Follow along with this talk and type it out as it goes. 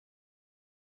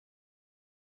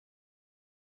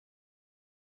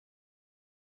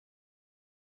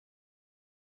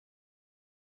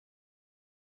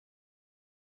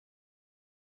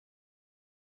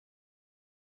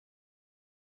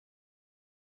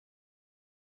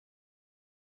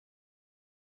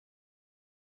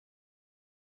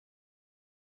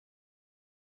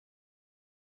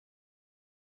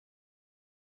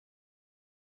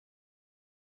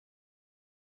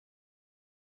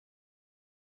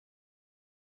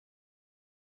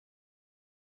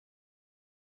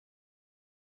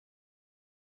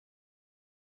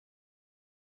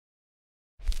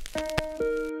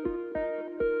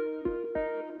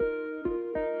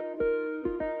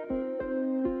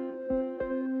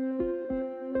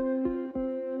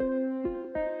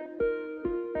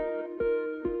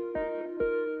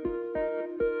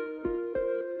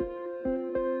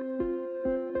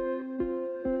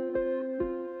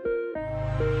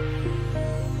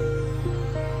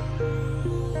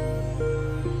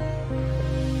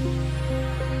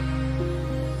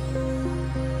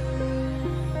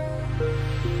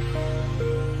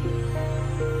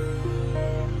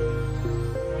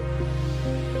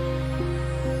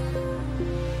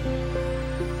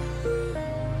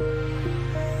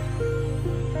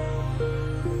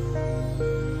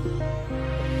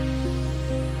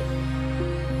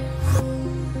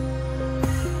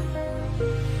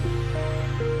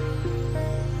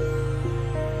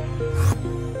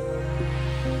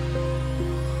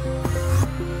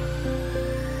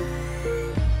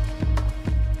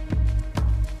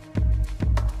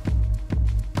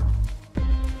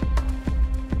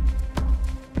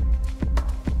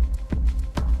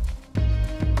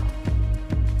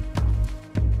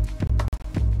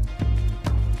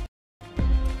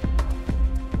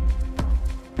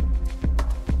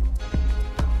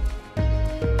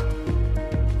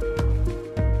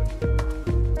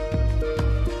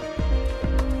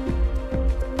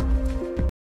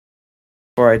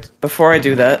before I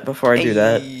do that,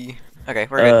 Okay,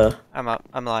 we're good. I'm up.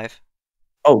 I'm live.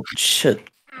 Oh shit.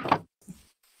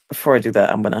 Before I do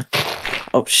that, I'm gonna.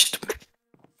 Oh shit.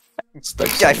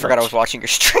 Yeah, I forgot I was watching your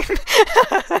stream.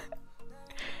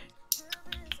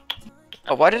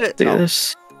 Oh, why did it? Do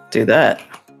this. Do that.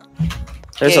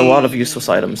 There's a lot of useless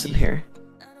items in here.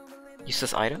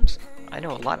 Useless items? I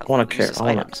know a lot of useless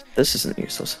items. This isn't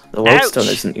useless. The lodestone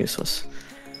isn't useless.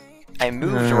 I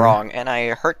moved wrong and I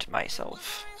hurt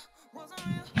myself.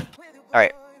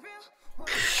 Alright.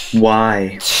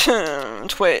 Why?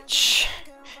 Twitch.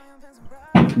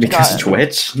 Because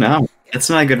Twitch? No. That's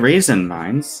not a good reason,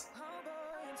 Mines.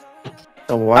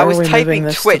 So why I was are we typing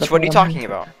this Twitch, what are you talking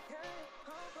about?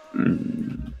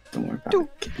 Don't worry about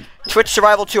it. Twitch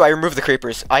Survival 2, I removed the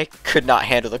creepers. I could not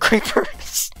handle the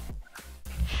creepers.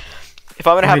 If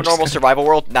I'm gonna have a normal survival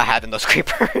world, not having those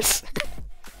creepers.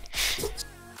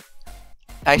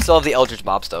 I still have the Eldritch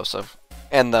mobs though, so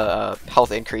and the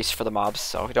health increase for the mobs,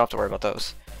 so we don't have to worry about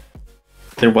those.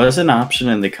 There was an option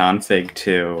in the config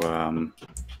to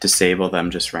disable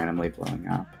them just randomly blowing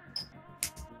up.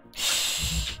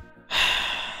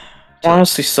 I'm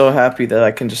honestly so happy that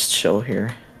I can just chill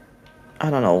here. I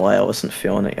don't know why I wasn't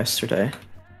feeling it yesterday.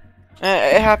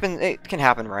 It happens. It can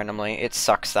happen randomly. It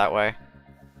sucks that way.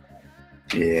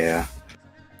 Yeah.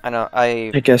 I know.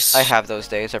 I guess I have those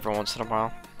days every once in a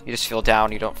while. You just feel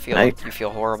down. You don't feel. You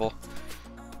feel horrible.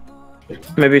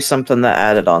 Maybe something that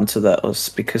added on to that was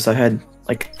because I had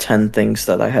like 10 things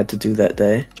that I had to do that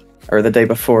day, or the day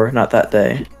before, not that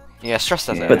day. Yeah, stress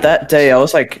doesn't. But that day I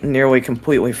was like nearly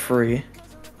completely free.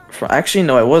 Actually,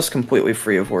 no, I was completely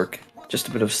free of work. Just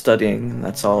a bit of studying, and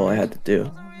that's all I had to do.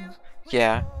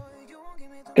 Yeah.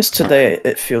 I guess today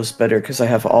it feels better because I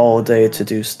have all day to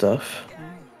do stuff.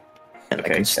 And I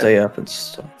can stay up and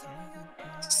stuff.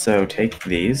 So take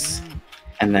these,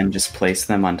 and then just place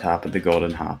them on top of the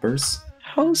golden hoppers.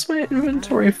 How's my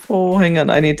inventory full? Hang on,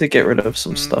 I need to get rid of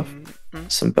some stuff.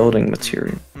 Some building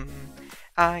material.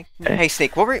 Hey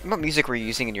Snake, what music were you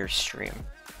using in your stream?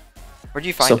 Where'd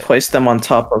you find So it? place them on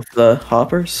top of the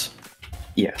hoppers?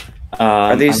 Yeah.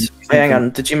 Are these... Hang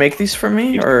on, did you make these for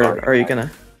me, or are you gonna...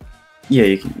 Yeah,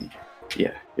 you can...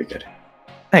 Yeah, you're good.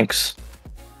 Thanks.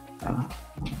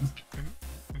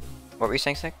 What were you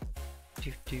saying, Snake?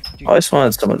 I just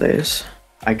wanted some of these.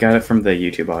 I got it from the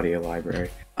YouTube audio library.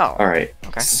 Oh. Alright,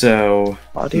 okay. So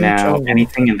Audio now jungle.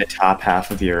 anything in the top half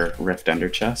of your Rift Under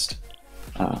chest,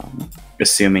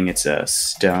 assuming it's a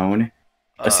stone,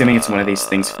 assuming it's one of these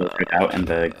things filtered out in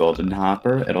the golden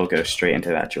hopper, it'll go straight into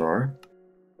that drawer.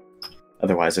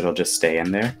 Otherwise, it'll just stay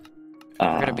in there.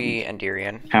 I'm gonna be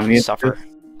Endirian. How many? Suffer.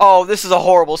 Oh, this is a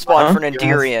horrible spawn for an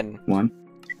Endirian. One.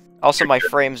 Also, my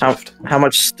frames. How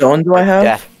much stone do I have?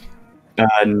 Death.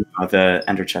 No, the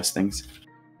ender chest things.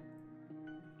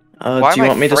 Do you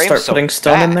want me to start putting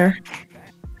stone in there?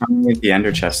 How many of the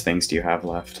ender chest things do you have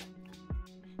left?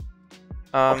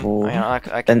 I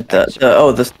And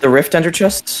the rift ender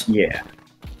chests? Yeah.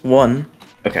 1.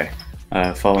 Okay.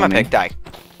 Follow Come on, me. pig, die.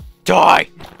 Die!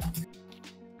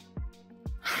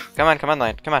 Come on,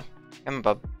 Lion. Come on,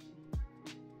 bub.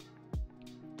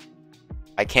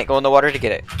 I can't go in the water to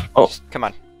get it. Oh. Just, come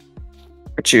on.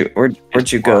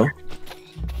 Where'd you go?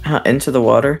 Into the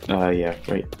water? Yeah,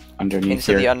 right underneath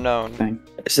Into the unknown. thing.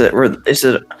 Is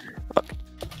it...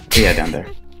 Yeah, down there.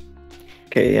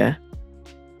 Okay, yeah.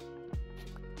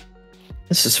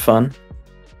 This is fun.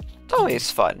 It's always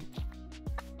fun.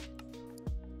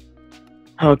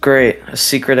 Oh great, a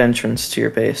secret entrance to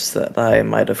your base that I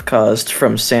might have caused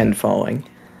from sand falling.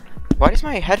 Why does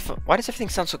my headphone? Why does everything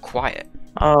sound so quiet?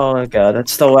 Oh god,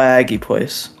 it's the laggy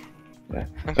place. Yeah.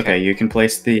 Okay, you can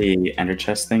place the ender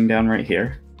chest thing down right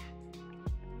here.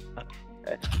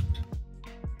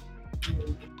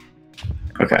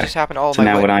 Okay. What just happened all So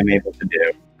my now way? what I'm able to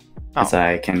do is Oh.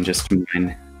 I can just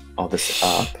mine all this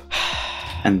up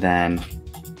and then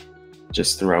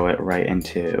just throw it right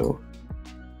into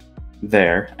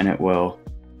there, and it will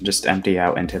just empty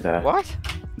out into the What?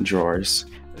 drawers.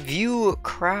 View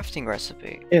crafting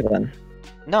recipe. Yeah then.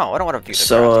 No, I don't want to view the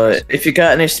So, crafting recipe. if you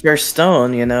got any spare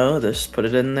stone, you know, just put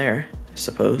it in there, I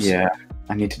suppose. Yeah,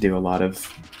 I need to do a lot of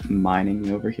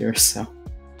mining over here, so...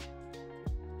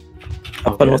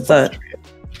 Have fun with that.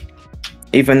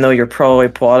 Even though you're probably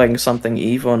plotting something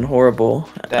evil and horrible,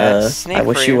 That's snake I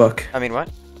wish you luck. I mean, what?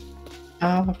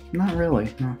 Not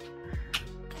really, no.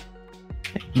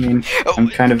 I mean, I'm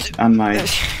kind of on my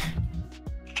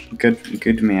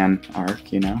good man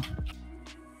arc, you know?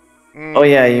 Oh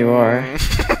yeah, you are.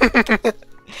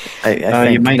 I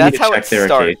think you might That's need to how check it there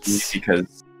starts. occasionally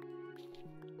because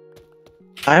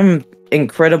I'm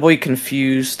incredibly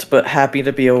confused, but happy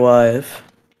to be alive.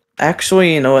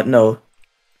 Actually, you know what? No.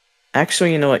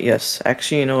 Actually, you know what? Yes.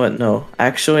 Actually, you know what? No.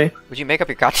 Actually, Would you make up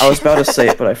your gotcha? I was about to say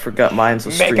it, but I forgot mine's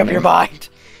was Make streaming. up your mind.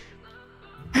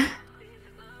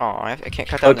 Oh, I can't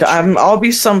cut that. Okay, I'll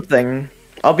be something.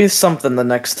 I'll be something the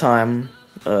next time.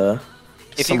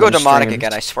 If you go demonic streams.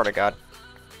 again, I swear to God,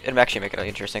 it'll actually make it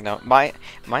interesting though. Mine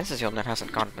says the only one that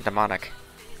hasn't gone demonic.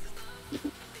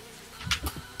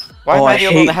 Why am I the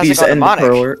only one that hasn't these gone end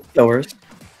demonic? killers.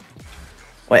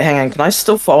 Wait, hang on. Can I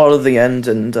still fall out of the end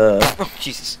and Oh,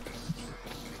 Jesus.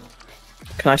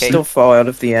 Can I Okay. still fall out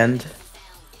of the end?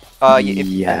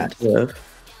 Yeah.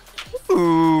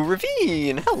 Ooh,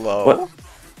 ravine. Hello.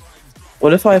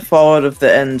 What if I fall out of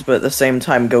the end, but at the same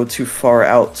time go too far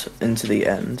out into the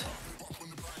end?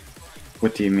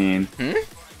 What do you mean?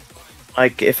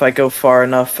 Like, if I go far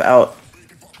enough out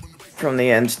from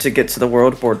the end to get to the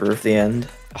world border of the end.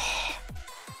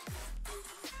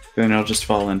 Then it'll just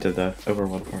fall into the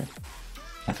overworld world.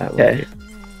 At that Okay. rate.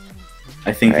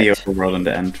 I think the Right. overworld and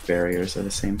the end barriers are the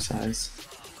same size.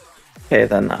 Okay,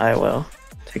 then I will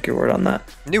take your word on that.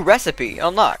 New recipe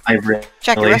unlocked. I really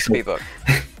Check your recipe book.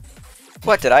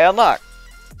 What did I unlock?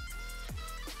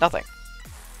 Nothing.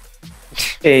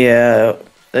 Okay,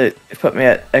 it put me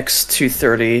at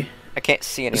X230, I can't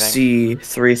see anything.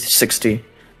 C360.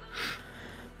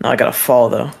 Now I gotta fall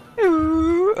though.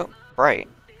 Ooh, oh, right.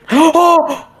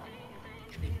 Oh!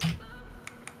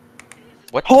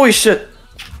 What? Holy shit!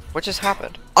 What just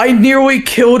happened? I nearly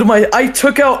killed I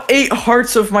took out 8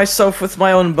 hearts of myself with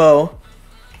my own bow.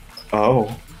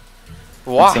 Oh.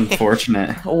 Why? That's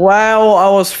unfortunate. Wow, I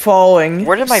was falling.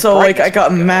 Where did my So like I brightness got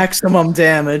go? maximum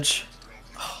damage.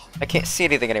 I can't see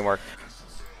anything anymore.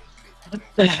 What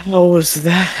the hell was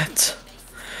that?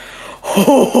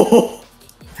 Oh!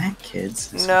 That,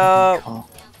 kids, is No. what we call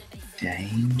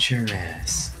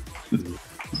dangerous.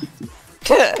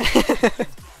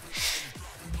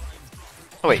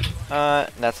 Oh wait,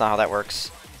 that's not how that works.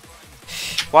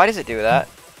 Why does it do that?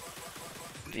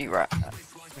 View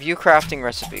crafting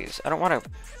recipes. I don't want to.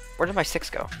 Where did my 6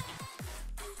 go?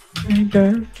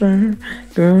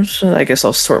 I guess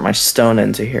I'll sort my stone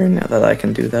into here now that I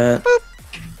can do that.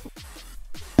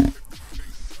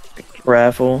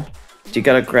 Gravel. Do you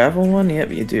got a gravel one?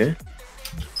 Yep, you do.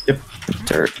 Yep.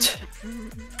 Dirt.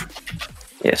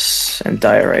 Yes, and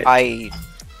diorite. I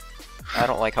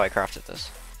don't like how I crafted this.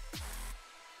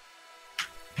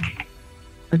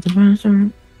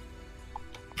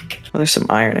 Oh, there's some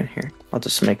iron in here. I'll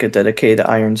just make a dedicated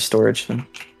iron storage then.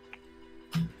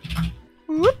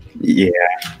 Yeah.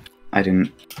 I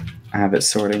didn't have it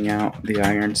sorting out the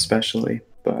iron specially,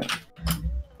 but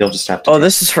you'll just have to. Oh,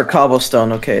 this is for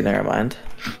cobblestone. Okay, never mind.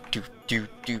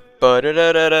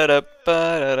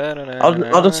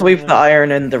 I'll just leave the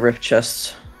iron in the rift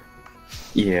chest.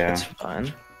 Yeah. That's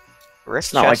fine.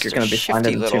 Rift not like chests you're gonna are be shifty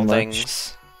finding little too much.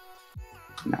 things.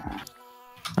 Nah.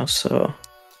 Also,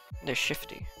 They're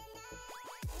shifty.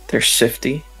 they're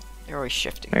shifty. They're always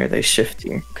shifty. Why are they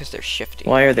shifty? Because they're shifty.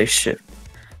 Why are they shift?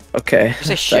 Okay. You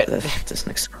say shit. This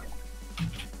next.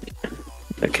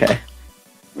 Okay.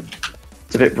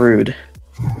 It's a bit rude.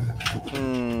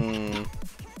 Hmm.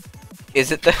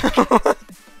 Is it though?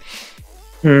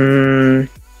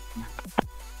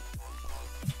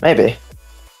 Maybe.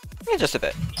 Yeah, just a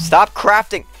bit. Stop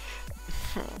crafting.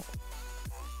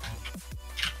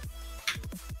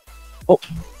 Oh.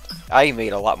 I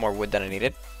made a lot more wood than I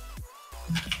needed.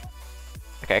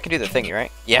 Okay, I can do the thingy,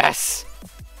 right? Yes!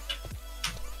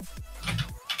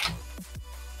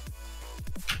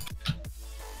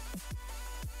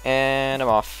 And I'm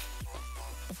off.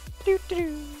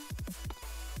 Doo-doo-doo.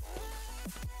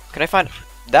 Can I find...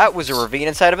 That was a ravine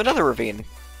inside of another ravine.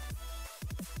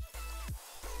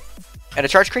 And a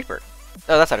charged creeper.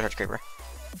 Oh, that's not a charged creeper.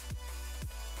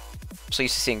 I'm so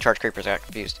used to seeing charged creepers, I got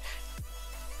confused.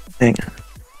 Hang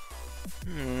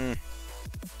Hmm.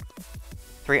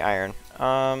 3 iron.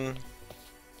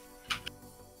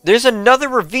 There's another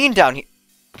ravine down here.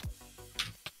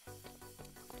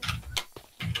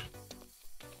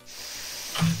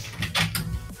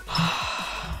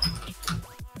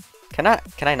 Can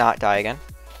I not die again?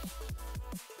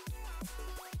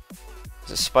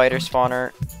 There's a spider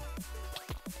spawner.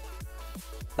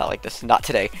 Not like this. Not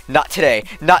today. Not today.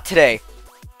 Not today.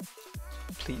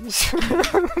 Please.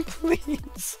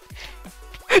 Please.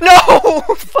 No!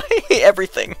 I hate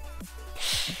everything.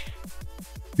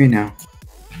 We know.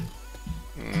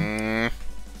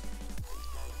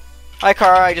 Hi,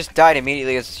 Kara. I just died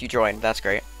immediately as you joined. That's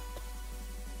great.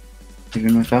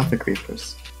 Even without the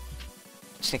creepers.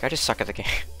 Sneak, I just suck at the game.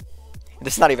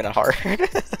 This is not even that hard.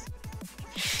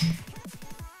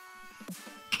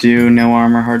 Do no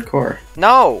armor hardcore.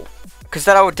 No! Because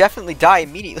then I would definitely die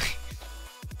immediately.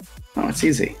 Oh, it's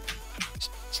easy.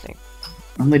 Snake.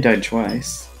 I only died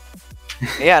twice.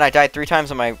 Yeah, and I died 3 times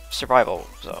on my survival,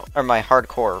 so or my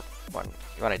hardcore one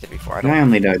I did before. I don't. I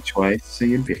only died twice, so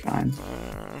you'd be fine.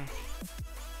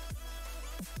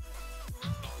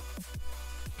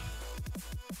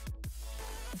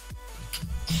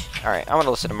 Alright, I want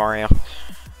to listen to Mario.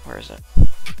 Where is it?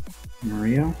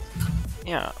 Mario?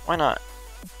 Yeah, why not?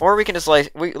 Or we can just let's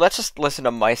just listen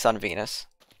to Mice on Venus.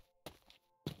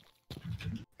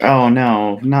 Oh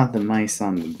no, not the mice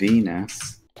on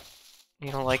Venus.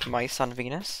 You don't like Mice on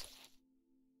Venus?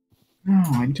 No,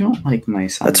 I don't like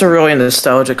mice on That's a really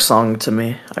nostalgic song to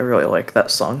me. I really like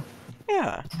that song.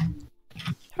 Yeah.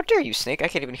 How dare you, Snake? I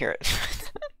can't even hear it.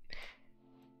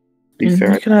 Be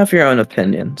fair, You can have your own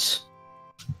opinions.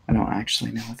 I don't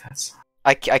actually know what that's.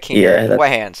 I can't hear it. that- What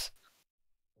hands?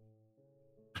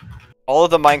 All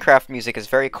of the Minecraft music is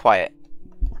very quiet.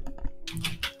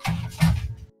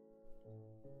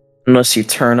 Unless you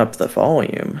turn up the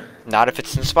volume. Not if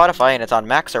it's in Spotify and it's on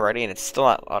max already and it's still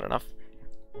not loud enough.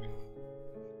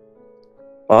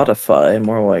 Spotify,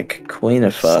 more like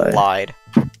Queenify. Slide.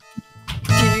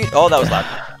 Oh, that was loud.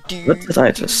 What did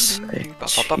I just say?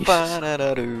 Jesus.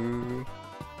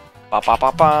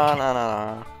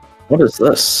 What is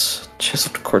this?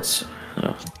 Chiseled quartz.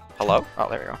 Oh. Hello? Oh,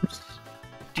 there we go.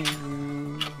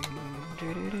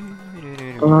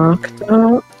 Locked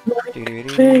up like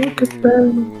big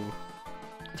bell.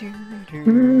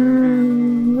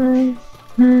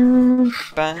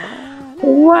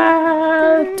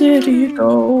 Where did he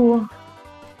go?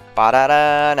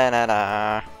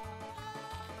 Ba-da-da-na-na-na.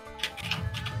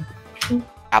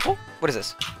 Apple? What is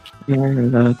this?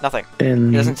 Nothing.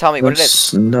 In It doesn't tell me what it is.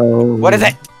 Snow. What is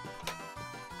it?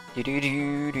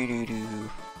 Do-do-do-do-do-do.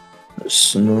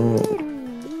 Snow.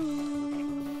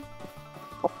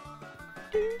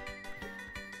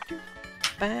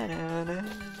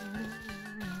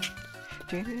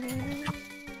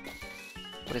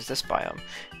 What is this biome?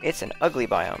 It's an ugly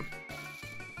biome.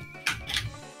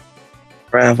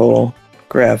 Gravel.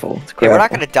 Gravel. It's Yeah, gravel. we're not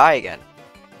gonna die again.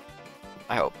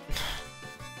 I hope.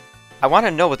 I want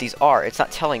to know what these are. It's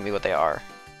not telling me what they are.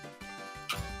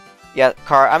 Yeah,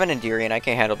 Car, I'm an Enderian. I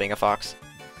can't handle being a fox.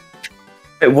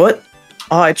 Wait, what?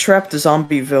 Oh, I trapped a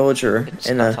zombie villager It's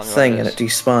in not a telling me what thing it and is. it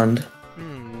despawned.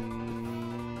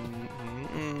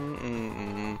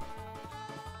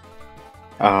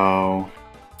 Oh,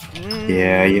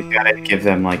 yeah, you've got to give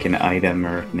them like an item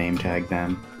or name tag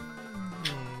them.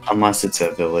 Unless it's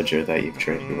a villager that you've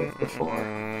traded with before.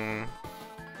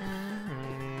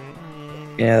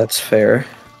 Yeah, that's fair.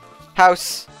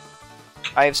 House.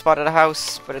 I have spotted a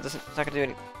house, but it's not gonna do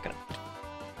anything.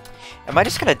 Am I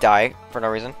just gonna die for no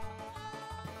reason?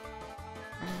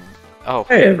 Oh,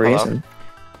 I have hello. reason.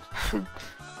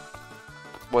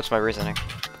 What's my reasoning?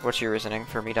 What's your reasoning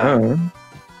for me dying? Oh,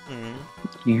 Hmm.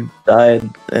 you died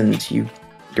and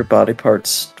your body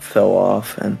parts fell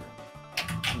off and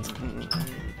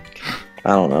I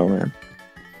don't know, man.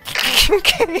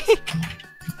 Okay.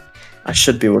 I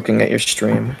should be looking at your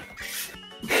stream.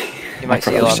 You might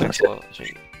see a lot of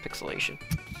probably pixelation.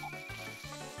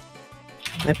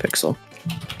 Hey, Pixel.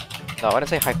 No, I didn't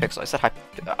say high pixel. I said high.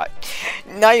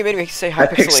 Now you made me say high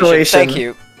High pixelation. pixelation. Thank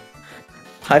you.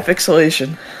 High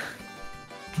pixelation.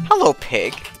 Hello,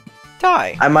 pig.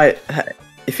 Die. I might,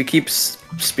 if you keep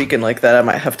speaking like that, I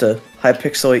might have to high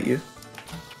pixelate you.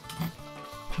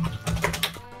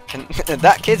 And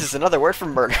that, kids, is another word for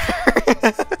murder.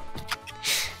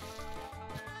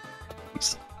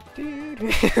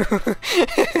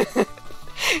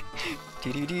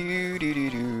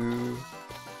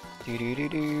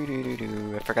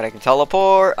 I forgot I can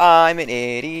teleport. I'm an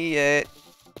idiot.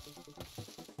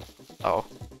 Oh.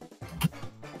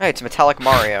 Hey, it's Metallic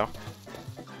Mario.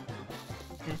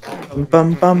 Bum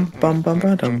bum bum bum bum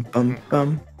bum bum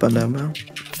bum bum bum.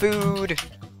 Food.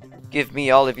 Give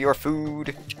me all of your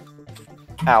food.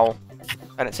 Ow.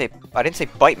 I didn't say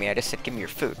bite me. I just said give me your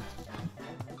food.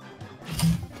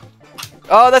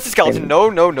 Oh, that's a skeleton. No,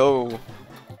 no, no.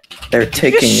 They're Did you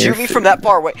taking just your shoot me food. from that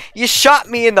far away? You shot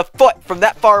me in the foot from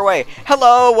that far away.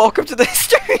 Hello, welcome to the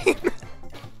stream.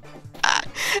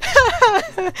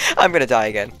 I'm gonna die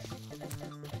again.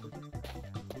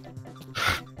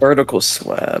 Vertical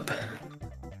slab.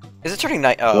 Is it turning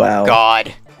night? Oh Wow.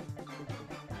 God.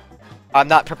 I'm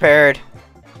not prepared.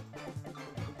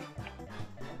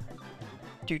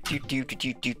 Do do do do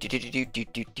do do do do do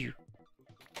do do.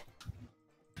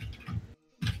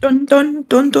 Dun dun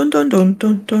dun dun dun dun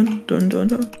dun dun dun dun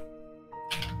dun.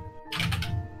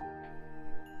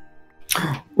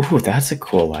 Ooh, that's a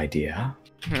cool idea.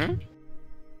 Hmm?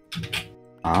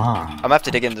 Ah. I'm gonna have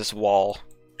to dig in this wall.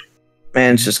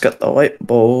 Man's just got the light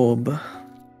bulb.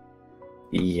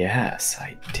 Yes,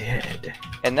 I did.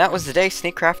 And that was the day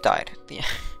Sneakcraft died. Yeah.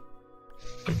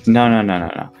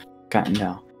 No. God,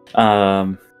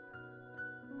 no.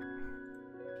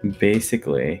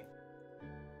 Basically,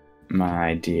 my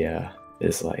idea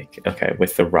is like, okay,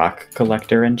 with the rock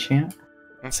collector enchant,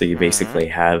 so you basically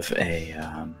have a,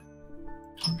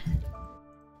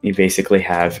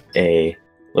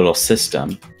 little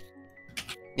system.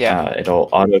 Yeah. It'll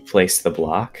auto-place the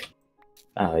block.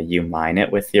 You mine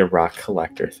it with your rock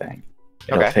collector thing.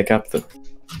 It'll Okay. pick up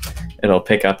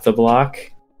the block,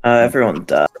 Everyone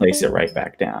died. place it right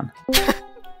back down.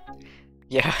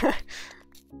 Yeah.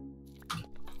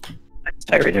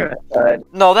 Tyreek died.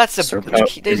 No, that's a. Serpent.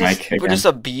 They Mike just, again. just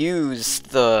abuse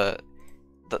the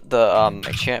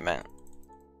enchantment.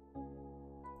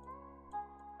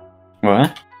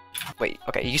 What? Wait,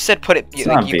 okay. You said put it. It's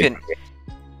Like, not you being- can.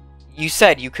 You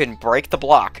said you can break the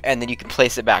block and then you can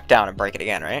place it back down and break it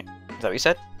again, right? Is that what you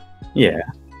said? Yeah.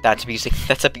 That's abusing.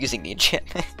 That's abusing the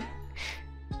enchantment.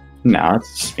 No,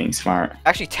 it's just being smart.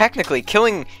 Actually, technically,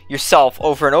 killing yourself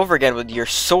over and over again with your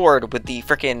sword with the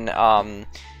freaking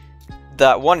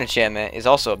that one enchantment is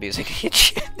also abusing the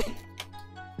enchantment.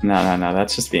 No.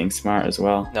 That's just being smart as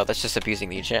well. No, that's just abusing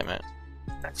the enchantment.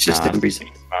 That's just Nah, abusing.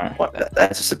 being smart. What?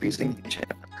 That's just abusing the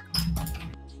enchantment.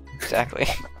 Exactly.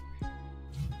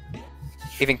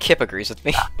 Even Kip agrees with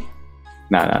me.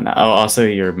 No. Oh, also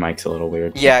your mic's a little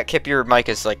weird. Yeah, Kip, your mic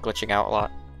is like glitching out a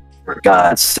lot. For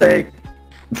God's sake.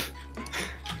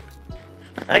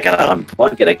 I gotta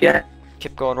unplug it again.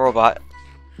 Kip going robot.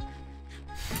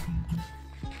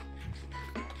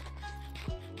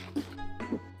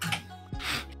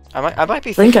 I might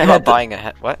be think thinking I about had the- buying a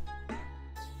head. What?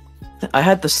 I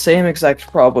had the same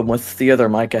exact problem with the other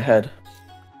mic ahead.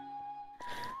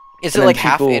 Is And it then like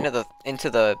half people- into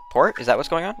the port? Is that what's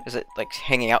going on? Is it like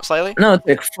hanging out slightly? No, it's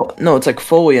like it's like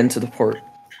fully into the port,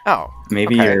 Oh,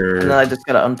 Maybe Okay. and then you're I just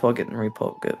gotta unplug it and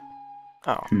replug it.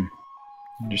 oh.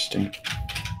 interesting.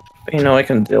 But, I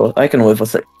can I can live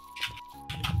with it.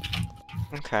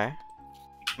 Okay.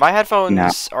 My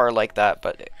headphones are like that,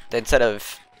 but instead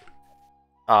of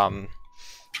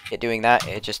it doing that,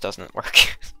 it just doesn't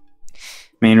work.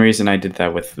 Main reason I did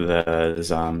that with the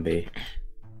zombie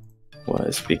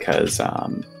was because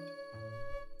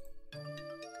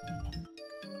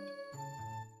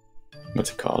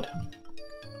what's it called?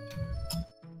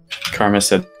 Karma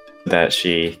said that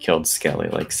she killed Skelly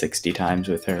like 60 times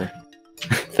with her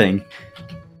thing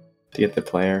to get the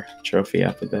player trophy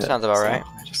up a bit. Sounds about right.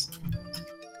 I just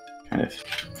kind of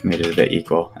made it a bit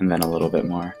equal and then a little bit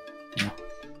more.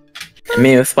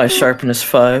 Me with my sharpness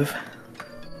 5.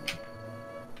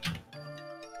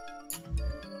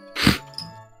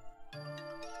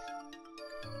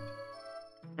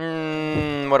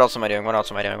 What else am I doing? What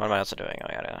else am I doing? What am I also doing?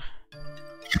 I gotta.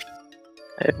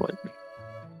 It would.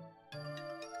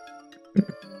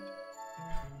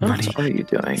 Money. What are you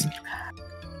doing?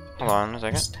 Hold on a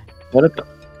second. What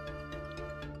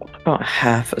about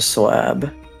half a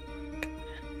slab?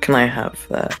 Can I have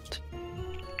that?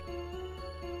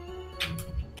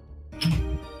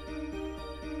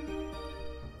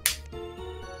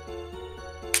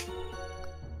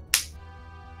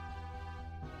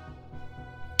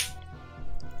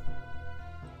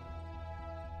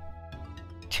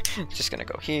 Just gonna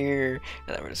go here,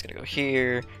 and then we're just gonna go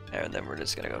here, and then we're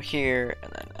just gonna go here,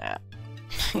 and then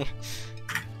that.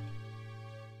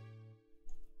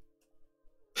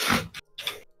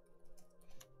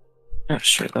 Oh,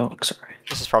 sure, that looks alright.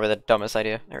 This is probably the dumbest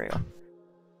idea. There we go.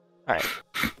 Alright.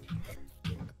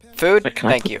 Food? Wait, can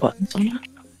I Thank put you. buttons on that?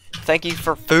 Thank you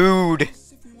for food!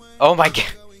 Oh my god.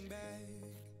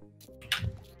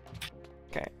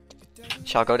 Okay.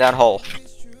 Shall go down hole.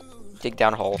 Dig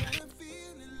down hole.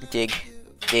 Dig.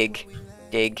 Dig.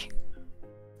 Dig.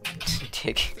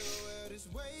 Dig.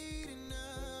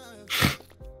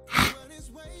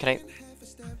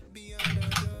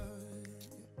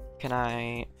 Can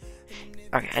I...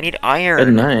 Okay, I need Good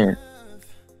iron. night.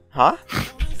 Huh?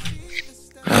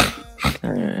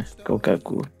 Go go.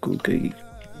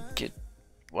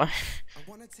 What?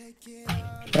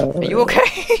 Are you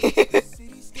okay?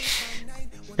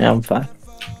 Yeah, I'm fine.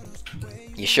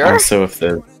 You sure? Also, if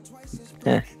the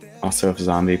Eh. also if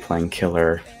zombie playing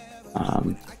killer,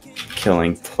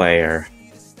 killing player,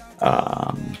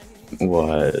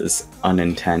 was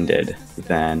unintended,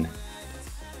 then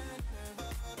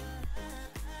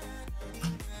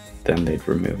they'd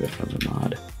remove it from the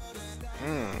mod.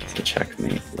 So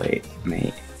checkmate, late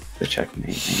mate. The checkmate.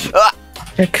 Mate. Ah!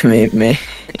 Checkmate me.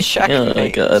 Checkmate. Oh my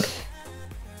god.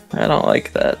 I don't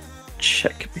like that.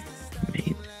 Checkmate.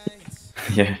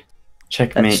 Yeah.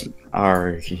 Checkmate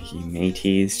our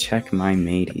mateys. Check my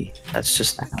matey. That's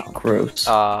just gross.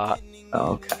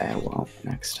 Okay, I won't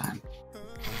next time.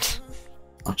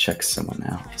 I'll check someone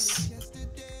else.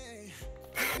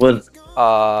 What is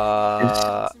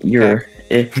your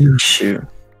okay. issue?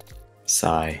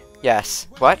 Sigh. Yes.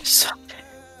 What? Sigh.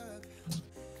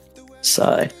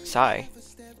 Sigh. Sigh.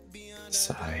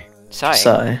 Sighing. Sigh.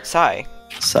 Sigh.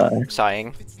 Sigh.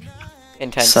 Sighing.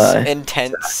 Intense. Sigh.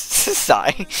 Intense.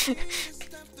 Sigh.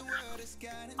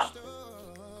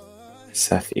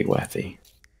 Sethy Wethy.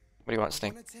 What do you want,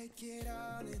 Sting?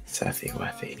 Sethy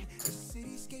Wethy.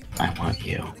 I want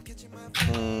you.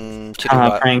 To do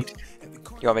what? Pranked.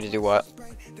 You want me to do what?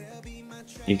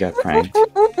 You got pranked. Ha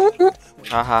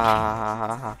ha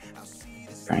ha ha.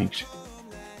 Pranked.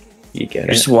 You get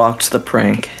Just it. walked the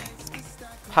prank.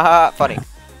 Haha, funny.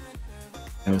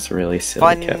 That was really silly,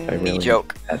 Funny Kip. I really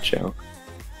joke. liked that joke.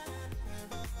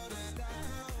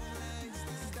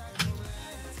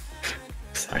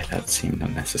 Sorry, that seemed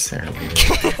unnecessarily.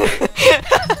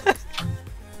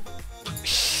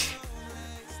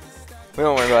 We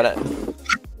don't worry about it.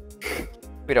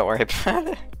 We don't worry about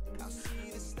it.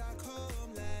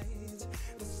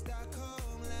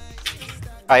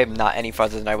 I am not any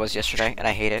farther than I was yesterday, and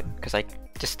I hate it, because I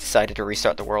just decided to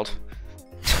restart the world.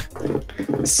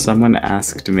 Someone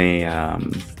asked me how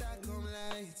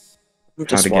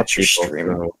Just to get watch your people.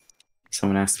 stream.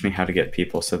 Someone asked me how to get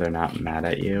people so they're not mad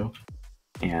at you,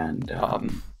 and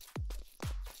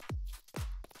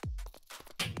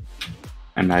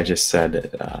I just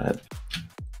said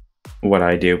what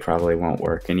I do probably won't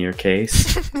work in your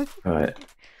case, but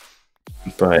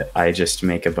I just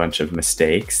make a bunch of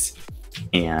mistakes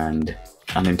and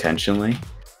unintentionally,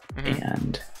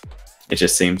 and it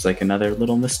just seems like another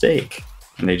little mistake,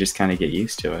 and they just kind of get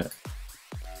used to it.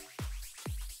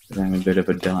 'Cause I'm a bit of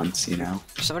a dunce, you know.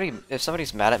 If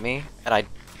somebody's mad at me, and I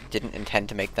didn't intend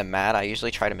to make them mad, I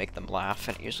usually try to make them laugh,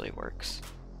 and it usually works.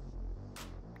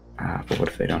 But what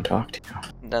if they don't talk to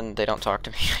you? Then they don't talk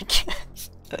to me, I guess.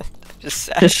 Just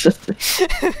sad.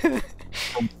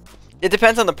 It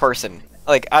depends on the person.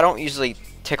 Like, I don't usually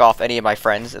tick off any of my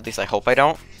friends, at least I hope I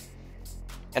don't.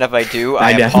 And if I do,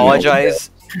 I apologize.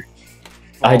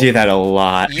 I do that a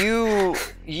lot. You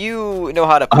know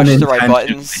how to push the right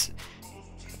buttons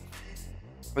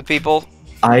with people.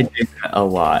 I do that a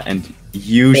lot, and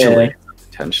usually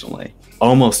intentionally.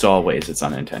 Almost always it's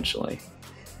unintentionally.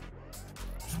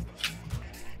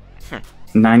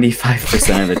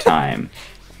 95% of the time,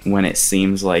 when it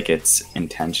seems like it's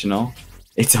intentional,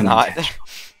 it's Not. unintentional.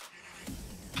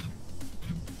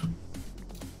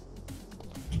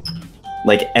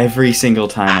 Like every single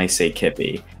time I say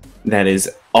Kippy, that is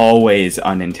always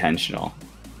unintentional.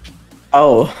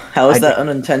 Oh, how is that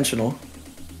unintentional?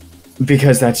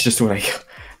 Because that's just what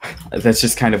that's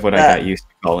just kind of what I got used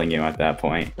to calling you at that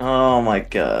point. Oh my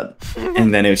god.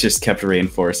 And then it just kept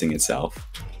reinforcing itself.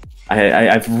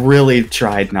 I've really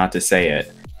tried not to say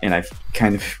it, and I've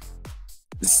kind of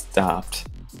stopped.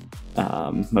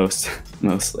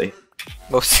 Mostly.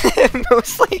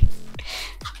 Mostly.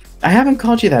 I haven't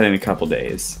called you that in a couple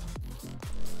days.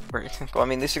 Well, I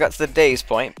mean, at least we got to the days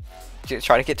point.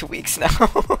 Try to get to weeks now.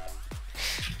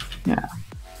 Yeah.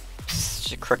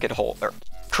 Such a crooked hole, or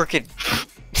crooked,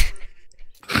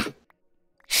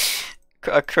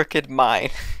 a crooked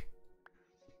mind.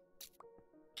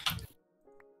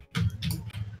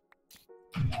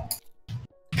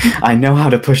 I know how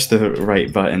to push the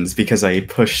right buttons because I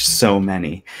push so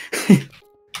many.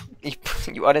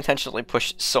 You unintentionally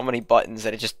push so many buttons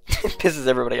that it just pisses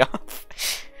everybody off.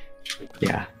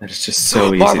 Yeah, that is just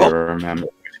so easy to remember.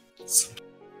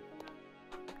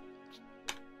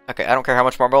 Okay, I don't care how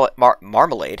much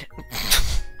marmalade.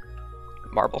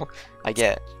 Marble I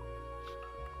get.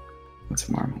 What's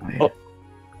marmalade? Oh.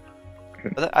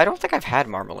 I don't think I've had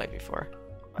marmalade before.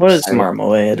 What is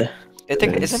marmalade?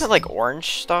 Isn't it like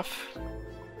orange stuff?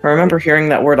 I remember hearing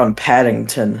that word on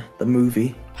Paddington, the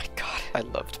movie. My god, I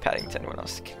loved Paddington when I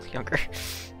was younger.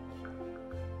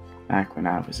 Back when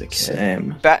I was a kid.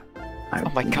 Same. Oh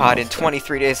my god, in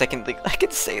 23 days I can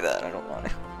say that. I don't want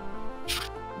to.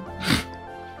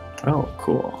 Oh,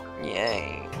 cool.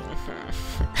 Yay.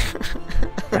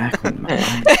 Back when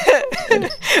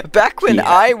Back when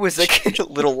I was a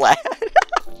little lad.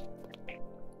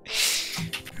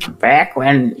 Back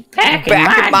in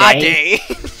my day.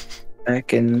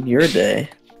 Back in your day.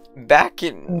 Back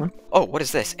in... Oh, what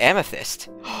is this? Amethyst.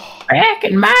 Back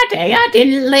in my day, I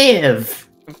didn't live.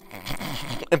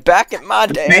 Back in my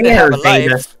day, I didn't have a Bears ate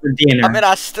life. us for dinner. I mean,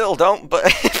 I still don't, but...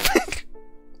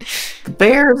 The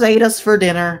bears ate us for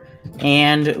dinner,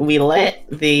 and we let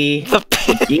the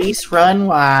geese run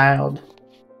wild.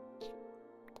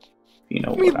 You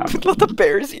know We what I mean. let the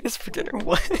bears eat us for dinner.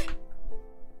 What?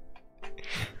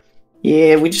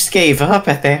 Yeah, we just gave up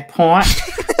at that point.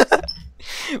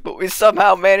 But we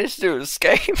somehow managed to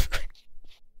escape.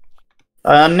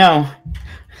 No.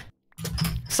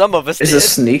 Some of us Is did. a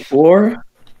sneak war?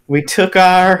 We took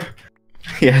our...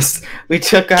 Yes, we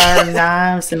took our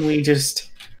knives and we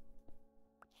just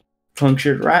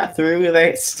punctured right through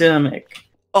that stomach.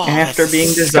 Oh, after that's being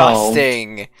dissolved.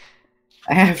 disgusting.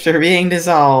 After being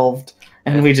dissolved,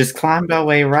 and we just climbed our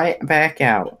way right back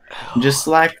out. Just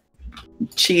like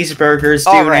cheeseburgers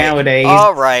do nowadays.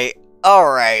 Alright.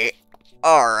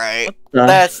 The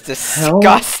That's hell?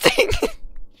 disgusting.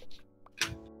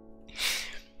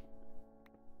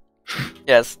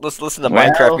 Yes, let's listen to Well,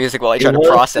 Minecraft music while I try it to was-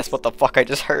 process what the fuck I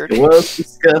just heard. It was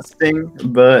disgusting,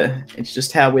 but it's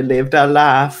just how we lived our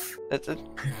life. That's it.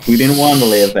 We didn't want to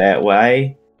live that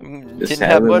way. Just Didn't how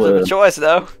have it much of a was. choice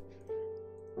though.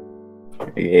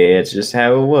 Yeah, it's just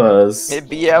how it was. It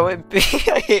be how it be.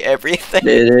 I hate everything.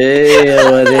 It is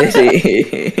what it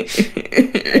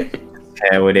is.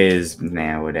 How it is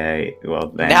nowadays. Well,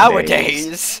 then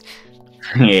Nowadays,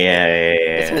 Yeah.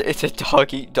 it's a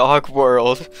dog eat dog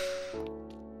world.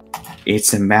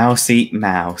 It's a mouse eat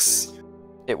mouse.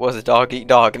 It was a dog eat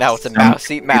dog. Now it's a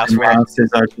mouse eat mouse The world. Mouses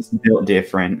are just built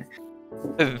different.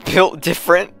 Built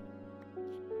different.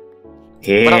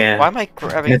 Yeah. Why am I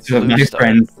grabbing That's what blue my stuff?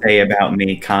 friends say about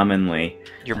me commonly.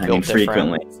 You're I mean, built different.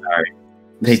 frequently. Sorry.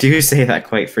 They do say that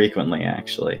quite frequently,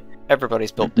 actually.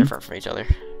 Everybody's built Mhm. different from each other.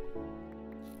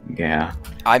 Yeah.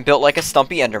 I'm built like a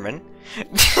stumpy Enderman.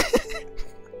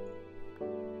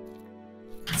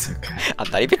 It's okay. I'm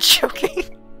not even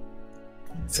joking.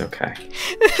 It's okay.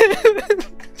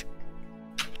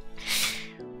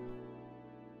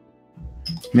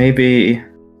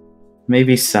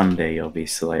 Maybe someday you'll be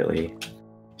slightly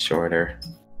shorter.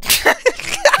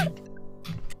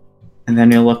 And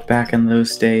then you'll look back on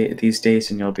these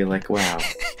days and you'll be like, wow,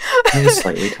 I was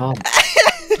slightly taller.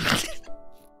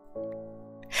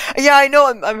 Yeah, I know.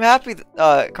 I'm happy.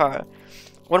 Kara,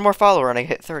 one more follower and I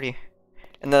hit 30,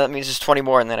 and then that means just 20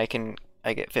 more, and then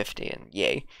I get 50, and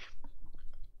yay!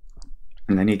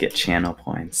 And then you get channel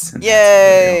points. And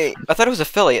Yay! I thought it was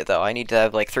affiliate though. I need to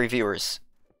have like 3 viewers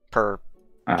per.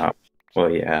 Well,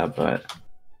 yeah, but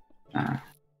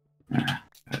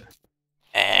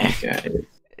Eh. yeah,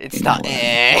 It's You not. know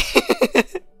Eh.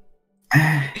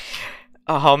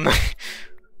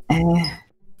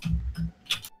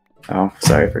 Oh,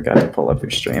 sorry, I forgot to pull up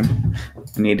your stream.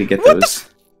 I need to get What the those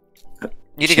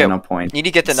Need to channel get. points. Need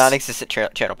to get the non-existent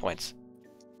channel points.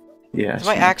 Yeah, My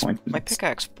channel axe. points. My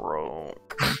pickaxe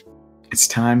broke. It's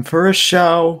time for a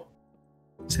show.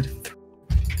 Is it a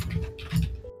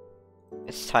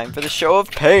It's time for the show of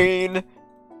pain.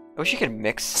 I wish you could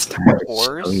mix It's time to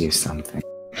ores, show you something.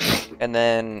 and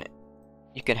then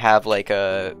you can have like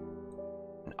an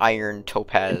iron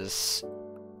topaz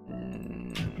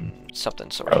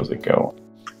something sort. How's it go?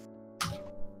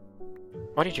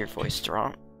 Why did your voice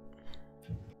drop?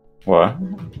 What?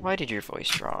 Why did your voice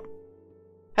drop?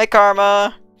 Hey,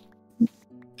 Karma.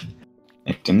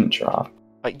 It didn't drop.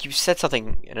 Like you said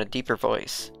something in a deeper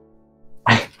voice.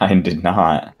 I did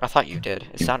not. I thought you did.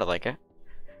 It sounded like it.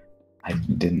 I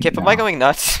didn't. Kip, am I going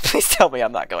nuts? Please tell me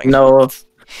I'm not going. No, nuts.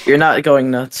 you're not going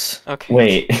nuts. Okay.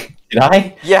 Wait, did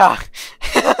I? Yeah.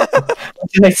 What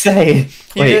did I say?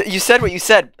 Wait. You said what you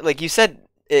said. Like you said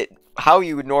it. How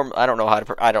you would I don't know how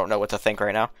to. I don't know what to think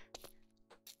right now.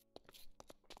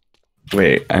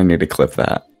 Wait, I need to clip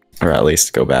that. Or at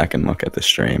least go back and look at the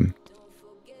stream.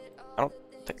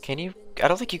 Can you? I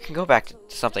don't think you can go back to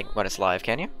something when it's live.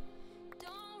 Can you?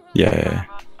 Yeah.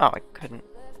 Oh, I couldn't.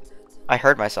 I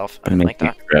heard myself. I I'm didn't like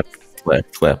that.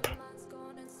 Clip.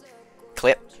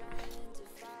 Clip.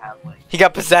 He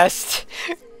got possessed.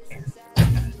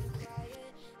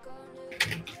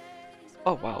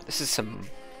 Oh wow, this is some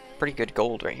pretty good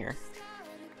gold right here.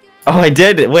 Oh, I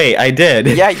did. Wait, I did.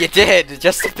 Yeah, you did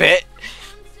just a bit.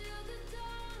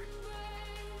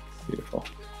 Beautiful.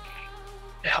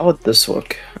 How would this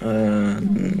look?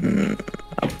 Okay,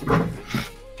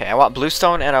 I want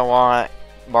bluestone and I want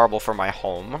marble for my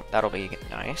home. That'll be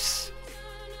nice.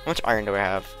 How much iron do I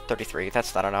have? 33.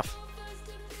 That's not enough.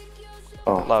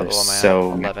 Oh, Level there's am I at?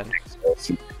 so many 11.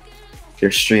 pixels.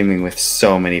 You're streaming with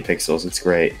so many pixels. It's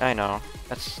great. I know.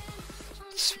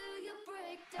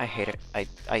 I hate it.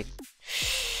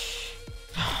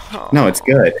 No, it's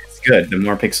good. It's good. The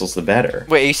more pixels, the better.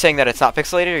 Wait, are you saying that it's not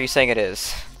pixelated, or are you saying it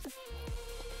is?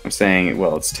 I'm saying,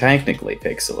 well, it's technically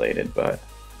pixelated, but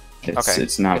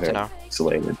it's not good to very know.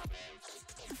 pixelated.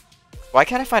 Why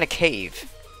can't I find a cave?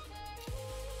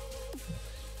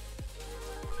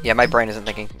 Yeah, my brain isn't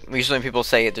thinking. Usually when people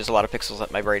say there's a lot of pixels,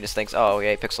 that my brain just thinks, oh,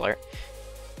 yay, pixel art.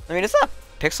 I mean, it's not...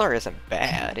 Pixel art isn't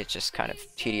bad, it's just kind of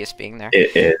tedious being there.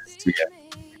 It is, yeah.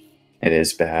 It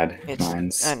is bad.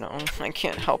 It's, I know, I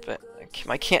can't help it.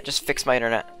 I can't just fix my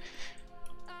internet.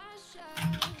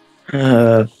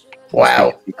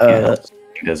 Wow. It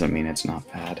doesn't mean it's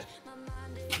not bad.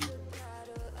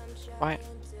 Why?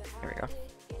 Here we go.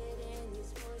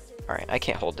 Alright, I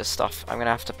can't hold this stuff. I'm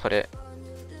gonna have to put it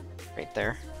right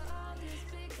there.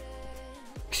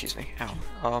 Excuse me.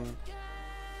 Ow.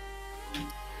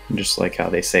 Just like how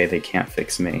they say they can't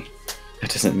fix me. That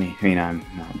doesn't mean I'm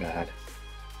not bad.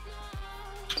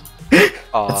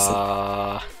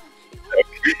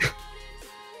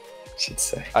 Should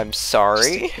say. I'm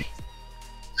sorry.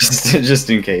 Just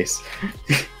in case.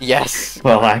 Yes.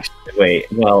 Well, actually, wait.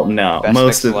 Well, no. Best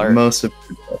Most pixel art. of.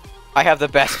 I have the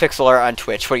best pixel art on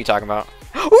Twitch. What are you talking about?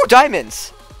 Ooh,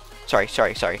 diamonds! Sorry.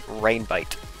 Rain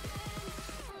bite.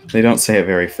 They don't say it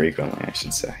very frequently, I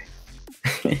should say.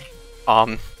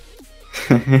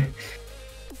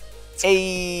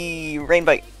 A rain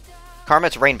bite. Karma,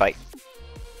 it's rain bite.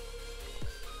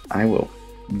 I will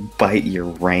bite your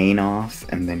rain off,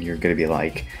 and then you're gonna be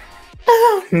like,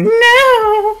 "Oh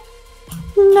no,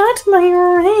 not my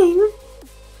rain."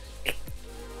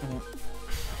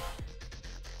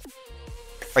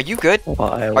 Are you good?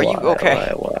 Why? Are you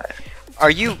okay? Why?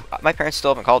 Are you? My parents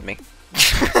still haven't called me.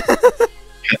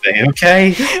 Are they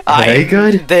okay? Are they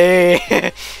good?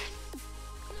 They.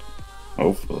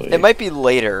 Hopefully. It might be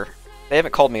later. They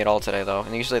haven't called me at all today though,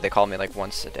 and usually they call me like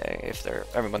once a day if they're.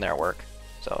 I mean, when they're at work.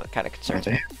 So it kind of concerns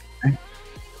me.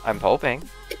 I'm hoping.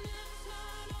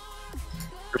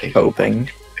 Hoping.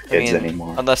 Kids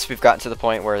anymore. Unless we've gotten to the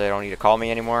point where they don't need to call me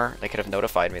anymore, they could have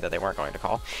notified me that they weren't going to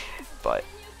call. But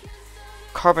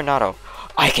Carbonado,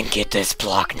 I can get this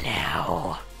block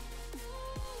now.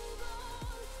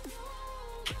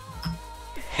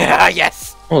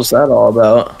 Yes. What was that all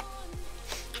about?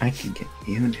 I can get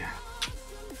you now.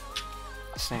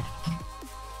 Snake.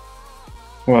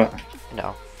 What?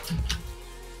 No.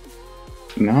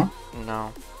 No?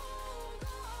 No.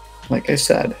 Like I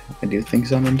said, I do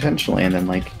things unintentionally, and then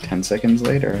like 10 seconds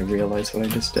later, I realize what I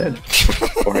just did.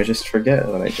 Or I just forget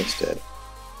what I just did.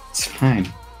 It's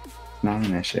fine. Not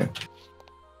an issue.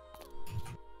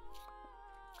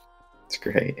 It's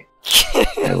great.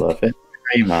 I love it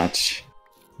very much.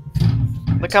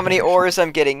 Look how many ores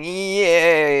I'm getting!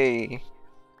 Yay!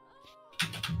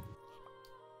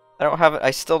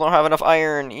 I still don't have enough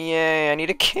iron. Yay! I need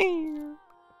a key.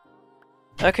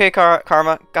 Okay,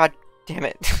 Karma. God damn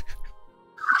it.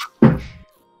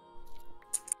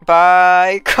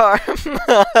 Bye,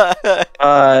 Karma.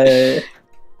 Bye.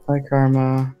 Bye,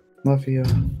 Karma. Love you.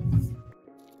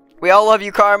 We all love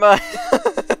you, Karma.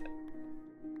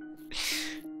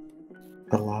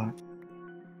 A lot.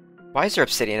 Why is there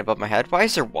obsidian above my head? Why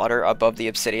is there water above the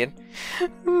obsidian?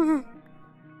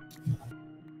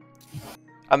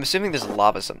 I'm assuming there's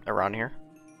lava around here.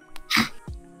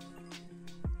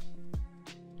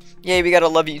 Yay, we gotta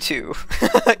love you too.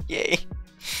 Yay.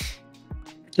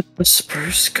 Did the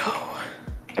spruce go?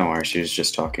 Don't worry, she was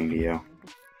just talking to you.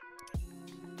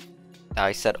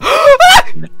 I said.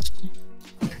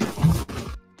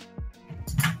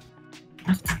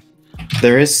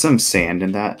 There is some sand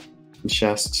in that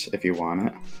chest if you want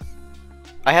it.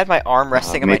 I had my arm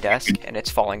resting on my maybe- desk and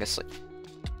it's falling asleep.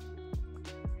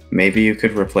 Maybe you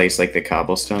could replace like the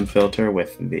cobblestone filter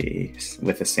with the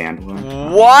sand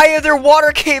one. Why are there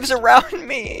water caves around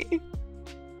me?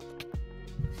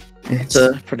 It's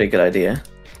a pretty good idea.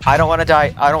 I don't want to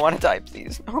die. I don't want to die,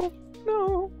 please. No,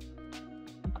 no.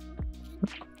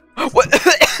 What?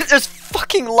 There's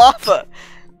fucking lava.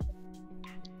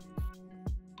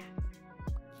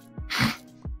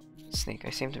 Sneak, I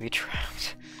seem to be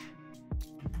trapped.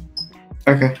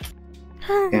 Okay.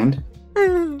 And?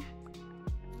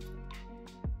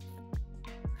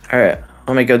 Alright,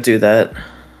 let me go do that.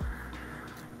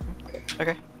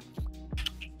 Okay.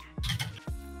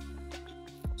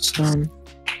 Some.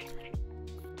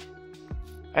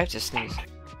 I have to sneeze.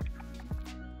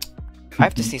 I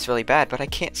have to sneeze really bad, but I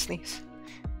can't sneeze.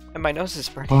 And my nose is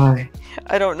burning. Why?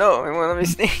 I don't know. It won't let me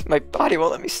sneeze. My body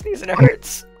won't let me sneeze and it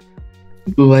hurts.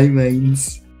 Why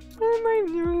mines?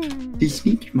 Oh, Do you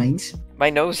speak mines? my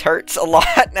nose hurts a lot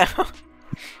now.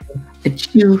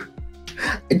 Achoo!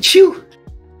 Achoo!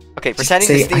 Okay, pretending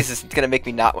to say sneeze is gonna make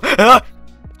me not.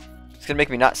 It's gonna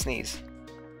make me not sneeze.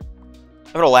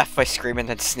 I'm gonna laugh if I scream and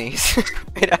then sneeze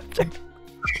right after.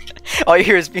 All you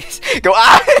hear is me go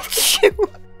ah! Achoo!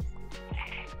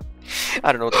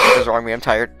 I don't know what the fuck is wrong with me. I'm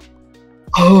tired.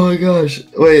 Oh my gosh!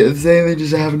 Wait, the same thing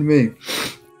just happened to me.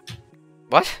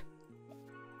 What?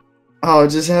 Oh, it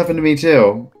just happened to me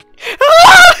too.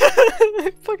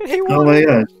 I fucking hate water. Oh my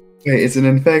gosh. Wait, it's an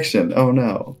infection. Oh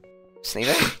no.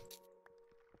 Sneezing?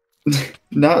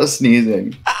 Not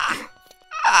sneezing.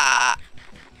 Ah.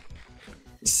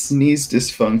 Sneeze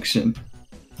dysfunction.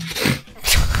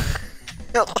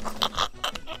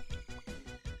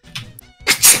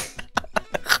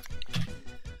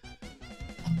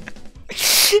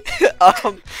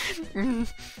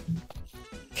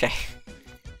 Okay.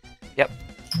 Yep.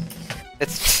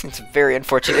 It's a very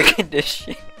unfortunate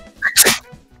condition.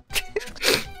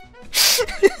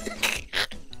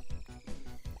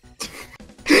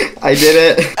 I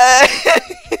did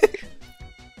it.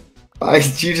 Why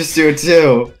did you just do it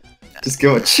too? Just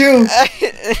go achoo.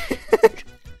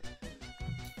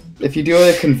 If you do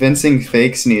a convincing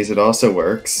fake sneeze, it also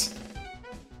works.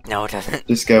 No, it doesn't.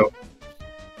 Just go.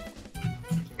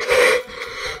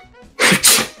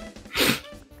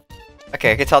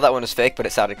 Okay, I could tell that one was fake, but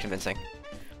it sounded convincing.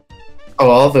 Oh,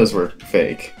 all of those were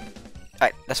fake.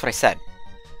 That's what I said.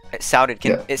 It sounded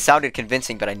it sounded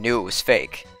convincing, but I knew it was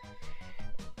fake.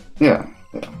 Yeah.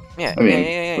 Yeah, I mean,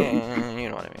 yeah, you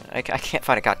know what I mean. I can't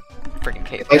find a god freaking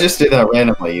cave. If I just did that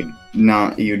randomly,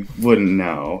 you wouldn't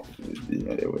know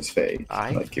that it was fake.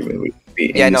 I? Like it would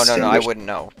be. Yeah, no, I wouldn't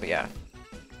know, but yeah.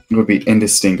 It would be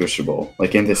indistinguishable.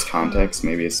 Like in this context,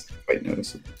 maybe it's quite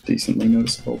decently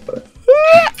noticeable, but.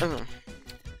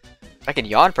 I can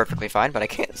yawn perfectly fine, but I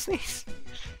can't sneeze.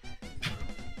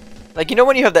 Like, you know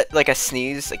when you have that, like, a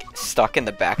sneeze, like, stuck in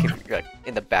the back of your,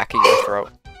 your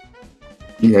throat?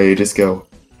 Yeah, you just go.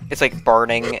 It's like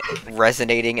burning,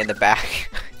 resonating in the back.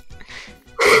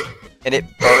 And it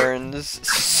burns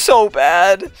so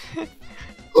bad.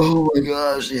 Oh my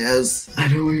gosh, yes. I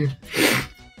know you.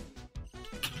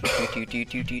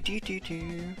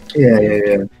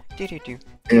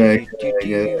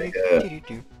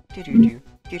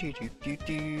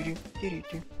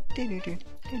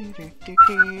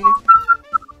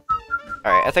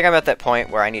 Alright, I think I'm at that point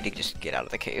where I need to just get out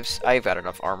of the caves. I've got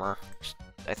enough armor,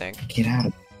 I think. Get out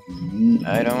of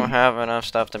I don't have enough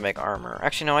stuff to make armor.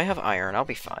 Actually, no, I have iron. I'll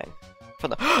be fine. For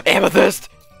the amethyst!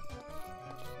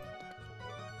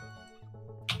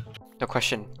 No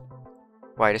question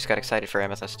why I just got excited for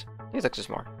amethyst. Hey, look, there's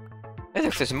more. Hey,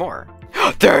 look, there's more.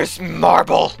 There's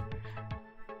marble!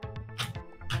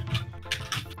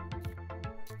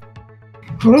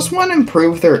 How does one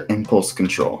improve their impulse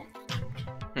control?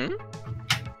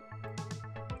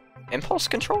 Impulse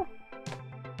control?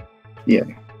 Yeah.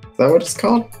 Is that what it's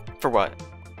called? For what?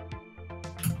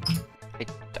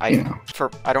 I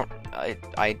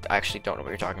actually don't know what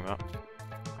you're talking about.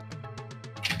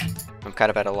 I'm kind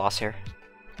of at a loss here.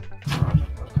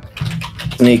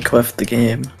 Sneak with the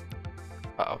game.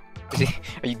 Uh-oh.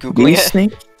 Are you Googling it?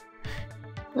 Sneak?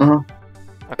 Uh-huh.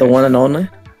 Okay. The one and only?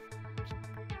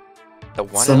 The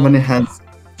one Someone has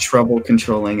trouble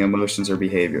controlling emotions or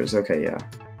behaviors. Okay, yeah.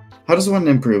 How does one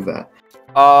improve that?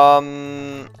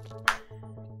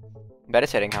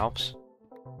 Meditating helps.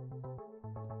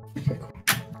 Okay, cool.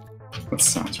 That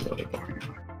sounds really boring.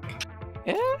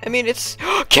 Yeah, I mean, it's...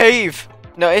 Cave!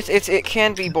 No, it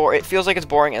can be boring. It feels like it's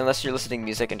boring unless you're listening to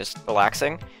music and just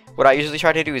relaxing. What I usually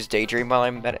try to do is daydream while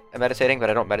I'm meditating, but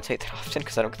I don't meditate that often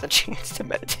because I don't get the chance to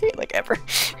meditate, like, ever.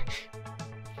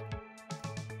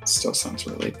 Still sounds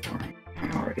really boring. I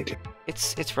already do.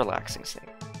 It's relaxing, Snake.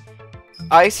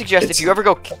 I suggest if you ever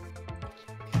go...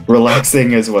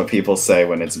 Relaxing is what people say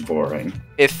when it's boring.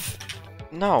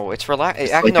 No, it's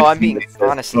relaxing. Like No, I'm being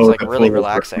honest. It's like really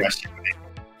relaxing.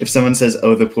 If someone says,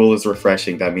 "Oh, the pool is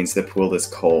refreshing," that means the pool is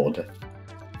cold.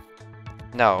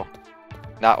 No,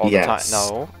 not all the time.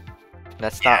 No,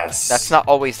 that's not. That's not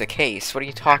always the case. What are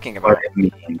you talking about? What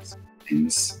it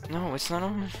means. No, it's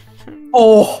not.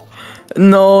 Oh,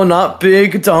 no, not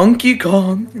big Donkey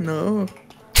Kong. No.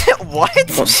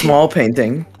 What? Oh, small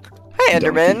painting. Hey,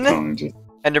 Enderman.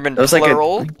 Enderman That was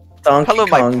plural. like a Donkey Hello,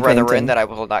 my Kong brethren painting. that I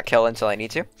will not kill until I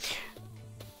need to.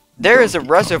 There is a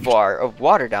reservoir of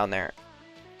water down there.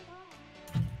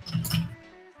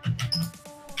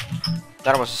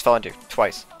 That almost just fell into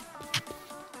twice.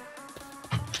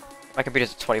 My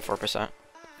computer's at 24%.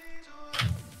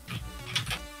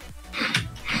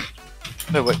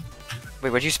 Wait,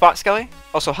 what'd you spot, Skelly?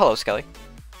 Also, hello, Skelly.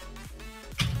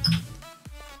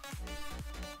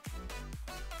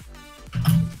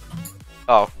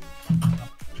 Oh.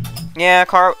 Yeah,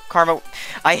 Karma.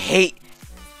 I hate.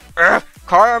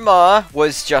 Karma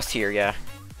was just here, yeah.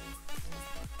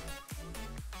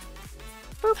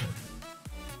 Boop.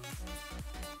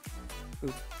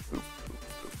 Boop, boop, boop, boop.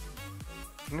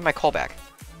 Give me my callback.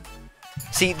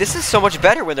 See, this is so much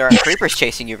better when there aren't creepers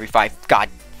chasing you every 5. God,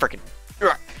 freaking.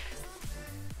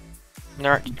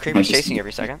 No, creeper's chasing you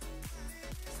every second.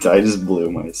 I just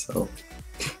blew myself.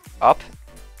 Up?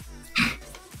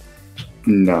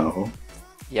 No.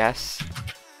 Yes.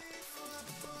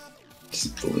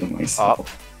 Just blew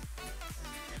myself.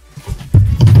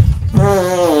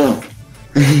 Up.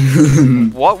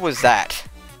 What was that?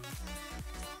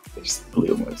 I just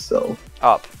blew myself.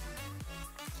 Up.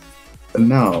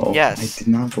 No. Yes. I did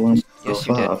not blow myself Yes,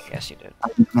 you did. up. Yes, you did. I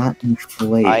did not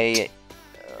inflate. I.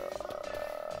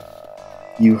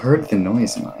 You heard the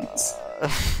noise mines.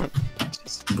 I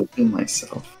just blew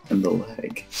myself in the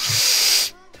leg.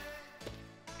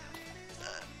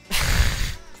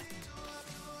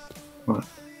 What?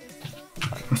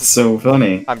 What's so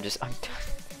funny? I'm done.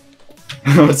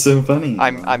 What's so funny?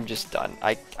 I'm just done.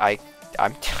 I'm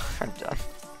I'm done.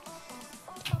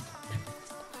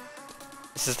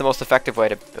 This is the most effective way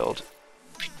to build.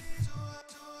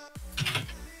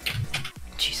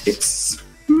 Jesus. It's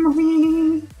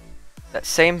me. That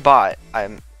same bot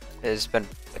has been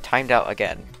timed out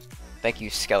again. Thank you,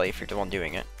 Skelly, for the one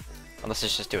doing it. Unless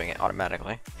it's just doing it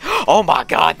automatically. Oh my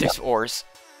god, there's ores!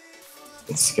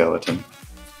 It's skeleton.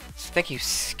 Thank you,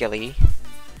 Skelly.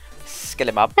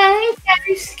 Skelly mob. Thank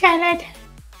you, skeleton.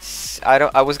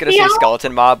 I was gonna say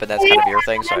skeleton mob, but that's kind of your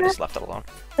thing, so I just left it alone.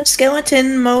 A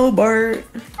skeleton Mobart.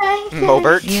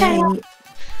 Mobert? Yeah.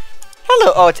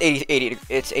 Hello! Oh, it's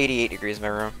 88 degrees in my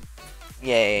room.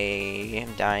 Yay,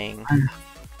 I'm dying.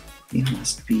 You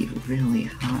must be really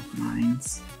hot,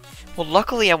 mines. Well,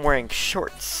 luckily I'm wearing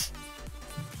shorts.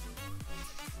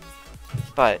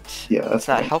 But Yeah, that's it's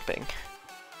not right. helping.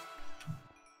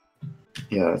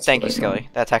 Yeah, that's Thank you, what I know. Skelly.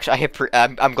 That's actually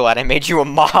I'm glad I made you a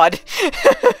mod.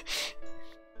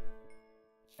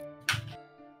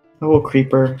 Oh,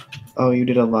 creeper. Oh, you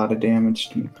did a lot of damage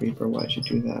to me, creeper. Why'd you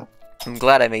do that? I'm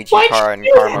glad I made you Why'd Kara you and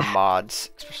do Karma that? mods,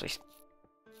 especially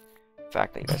the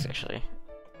fact that you guys actually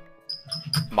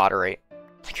moderate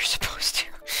like you're supposed to.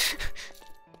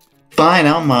 Fine,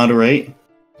 I'll moderate.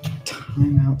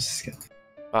 Timeout skill.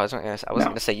 I wasn't No.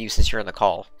 gonna say you since you're in the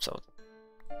call, so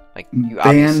like you Ban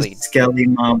obviously Skelly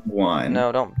Mob 1.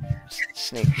 no, don't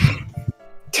sneak.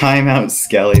 Timeout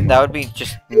Skelly Mob. That would be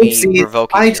just me Oopsie,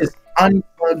 provoking I you. just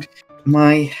unplugged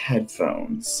my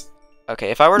headphones.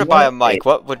 Okay, if I were to buy a What? mic,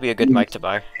 what would be a good mic to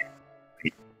buy?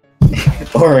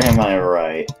 Or am I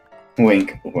right?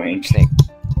 Wink, wink. Snake.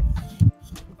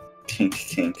 Kink,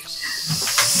 kink.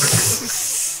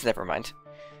 Never mind.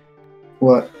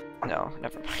 What? No,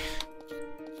 never mind.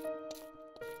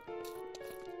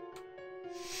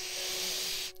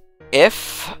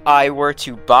 If I were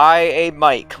to buy a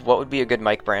mic, what would be a good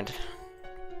mic brand?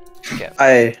 Yeah.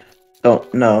 I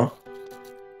don't know.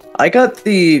 I got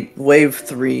the Wave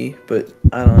 3, but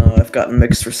I don't know. I've gotten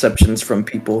mixed receptions from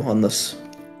people on this.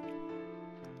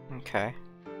 Okay.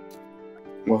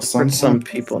 Well, I've heard some sometimes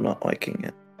people not liking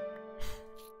it.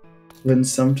 when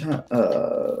sometimes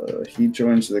he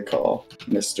joins the call,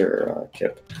 Mr.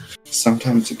 Kip.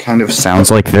 Sometimes it kind of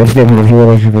sounds like this.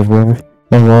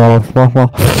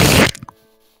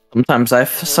 Sometimes I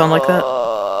sound like that.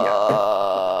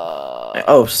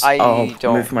 Oh, I'll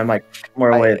don't- move my mic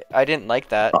more away. I didn't like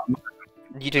that.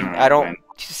 You didn't. Alright, I don't. when-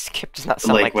 Skip does not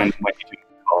sound Like like when that. you do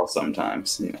the call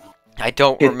sometimes, you know. I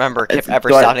don't It- remember Kip it's- ever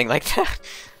do I- sounding like that.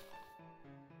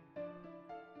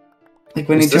 Like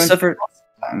when he Is this joins ever-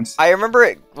 sometimes. I remember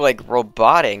it like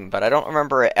roboting, but I don't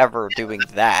remember it ever doing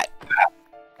that.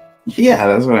 Yeah,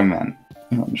 that's what I meant.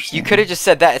 I don't You understand. could have just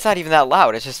said that. It's not even that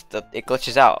loud. It's just that it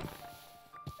glitches out.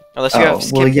 Unless you Oh, have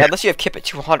Skip, well, yeah. unless you have Kip at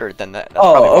 200, then that's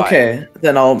probably Oh, why. okay.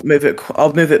 Then I'll move it.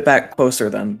 I'll move it back closer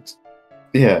then.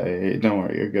 Yeah, don't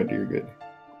worry, you're good, you're good.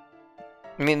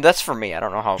 I mean, that's for me. I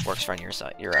don't know how it works on your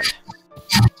side, your end.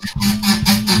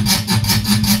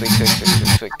 Squeak, squeak, squeak, squeak,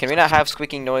 squeak. Can we not have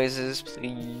squeaking noises,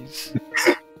 please?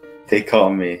 They call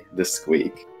me the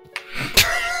Squeak.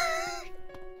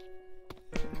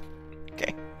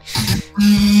 Okay.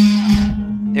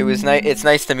 It was nice. It's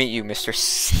nice to meet you, Mr.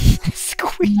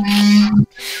 Squeak.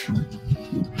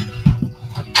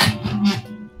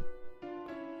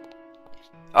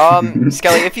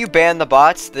 Skelly, if you ban the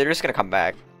bots, they're just gonna come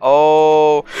back.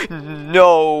 Oh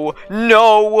no,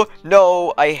 no,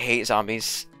 no! I hate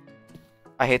zombies.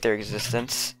 I hate their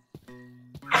existence.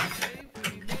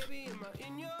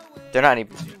 They're not any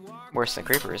worse than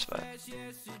creepers, but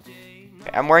okay,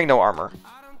 I'm wearing no armor.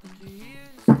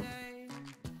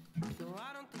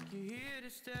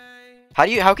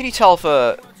 How can you tell if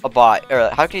a bot, or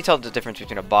how can you tell the difference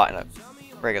between a bot and a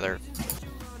regular?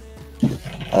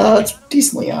 It's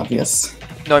decently obvious.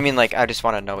 No, I mean like I just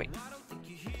want to know it.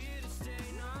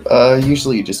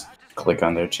 Usually you just click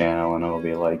on their channel and it'll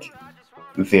be like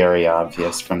very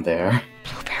obvious from there.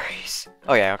 Blueberries.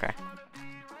 Oh yeah, okay.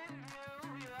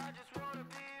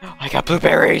 I got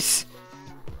blueberries.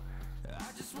 I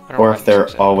don't know Or why if they're I'm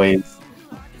so always,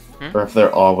 Hmm? or if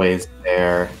they're always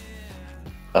there,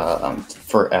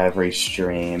 for every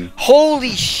stream Holy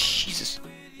Jesus.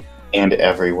 and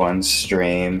everyone's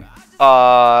stream.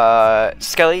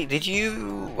 Skelly, did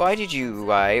you? Why did you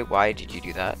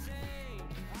do that?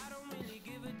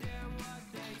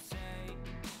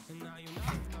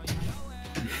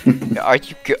 Are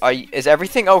you? Is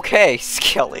everything okay,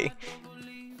 Skelly?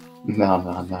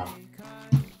 No.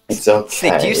 It's okay.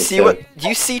 Snake, do you see what? Do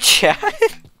you see chat?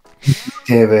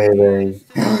 Okay, baby.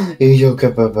 It's okay,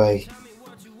 baby.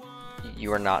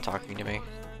 You are not talking to me,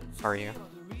 are you?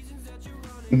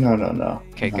 No.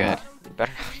 Okay, No. good. You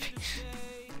better not be.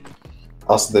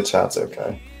 Also, the chat's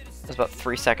okay. That's about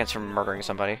 3 seconds from murdering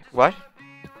somebody. What?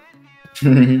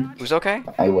 I Who's okay?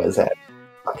 was at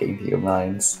fucking few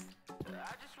minds.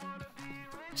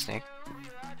 Snake.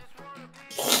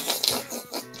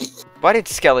 Why did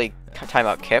Skelly time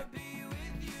out Kip?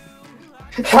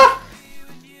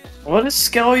 What is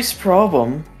Skelly's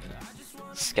problem?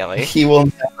 Skelly. He will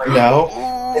never know.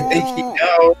 I think he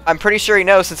knows. I'm pretty sure he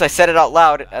knows since I said it out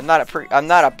loud. I'm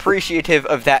not appreciative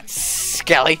of that,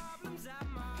 Skelly.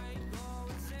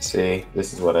 See,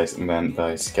 this is what I meant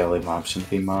by Skelly Mob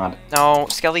shouldn't be mod. No,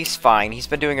 Skelly's fine. He's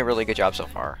been doing a really good job so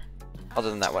far.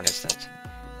 Other than that one instance.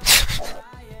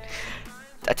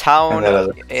 A town,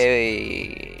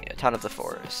 a town of the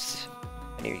forest.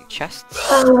 Any chests?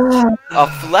 A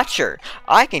Fletcher.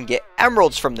 I can get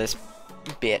emeralds from this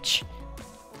bitch.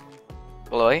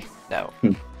 Blowy? No.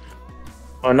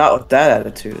 Oh, not with that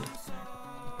attitude.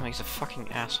 Oh, he's a fucking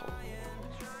asshole.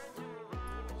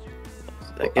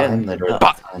 Again, I'm literally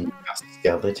Bah. a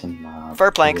skeleton mob.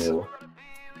 Fur planks. too.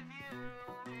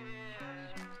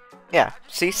 Yeah,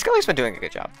 see, Skelly's been doing a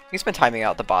good job. He's been timing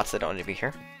out the bots that don't need to be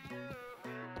here.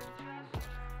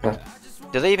 Yeah.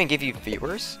 Do they even give you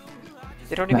viewers?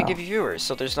 They don't even No. give you viewers,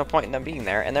 so there's no point in them being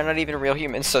there, and they're not even real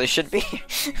humans, so they should be.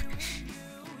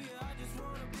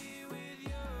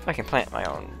 I can plant my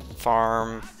own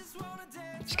farm.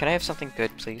 Just, can I have something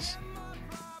good, please?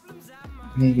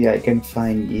 Maybe I can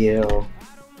find you.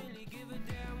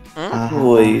 Hmm?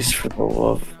 Please, for the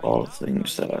love of all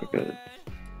things that are good.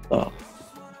 Oh,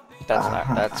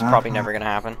 That's probably never gonna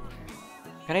happen.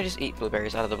 Can I just eat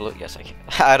blueberries out of the blue? Yes, I can.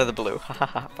 Out of the blue.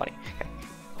 Hahaha, funny. Okay.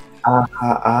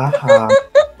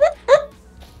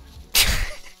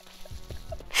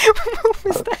 What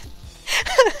was that?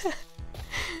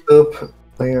 Oop,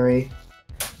 Larry.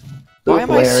 Why Oop,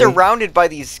 am I Larry. surrounded by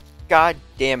these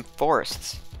goddamn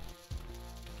forests?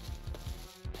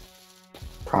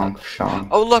 Pronk Shong.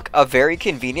 Oh look, a very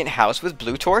convenient house with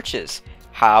blue torches.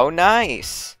 How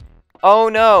nice. Oh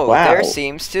no, Wow. there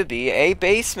seems to be a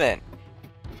basement.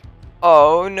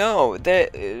 Oh no,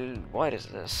 what is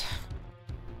this?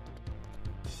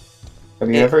 Have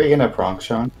you ever eaten a Pronk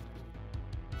Shong?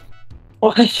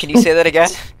 what? Can you say that again?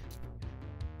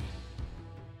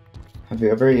 Have you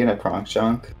ever eaten a Pronk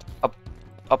Shong?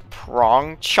 A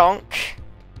prong chunk?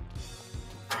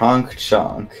 Pronk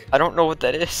Shong. I don't know what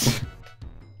that is.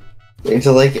 It's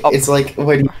like Oh. it's like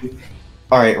when you...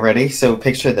 Alright, ready? So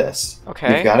picture this.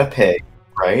 Okay. You've got a pig,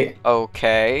 right?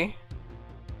 Okay.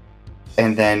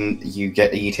 And then you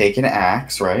take an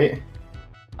axe, right?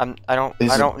 I don't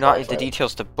This is know the perfect.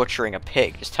 details to butchering a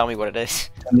pig. Just tell me what it is.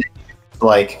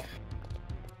 Like,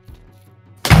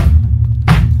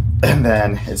 and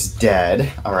then it's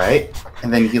dead, alright?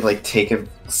 And then you like take a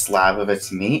slab of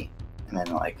its meat and then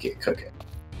like you cook it.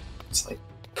 It's like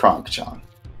Pronk Shong.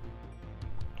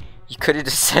 You could have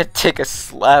just said take a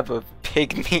slab of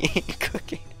pig meat and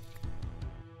cook it.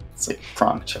 It's like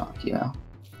Pronk Shong, you know?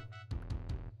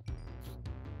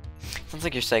 Sounds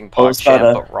like you're saying I was PogChamp,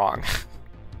 about to- but wrong.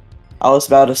 I was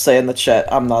about to say in the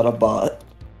chat, I'm not a bot.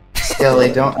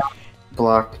 Skelly, don't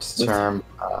block term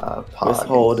pog.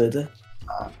 Withholded.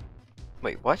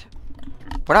 Wait, what?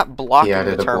 We're not blocking Yeah, I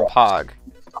the did a term block. pog.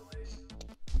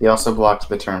 He also blocked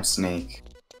the term snake.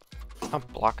 I'll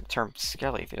block the term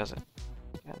skelly if he does it.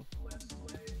 Yeah.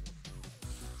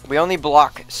 We only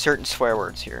block certain swear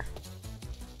words here.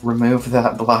 Remove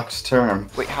that blocked term.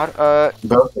 Wait, how?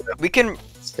 Both of them. We can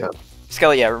Skelly.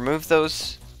 Skelly, yeah, remove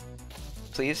those,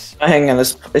 please. Hang on,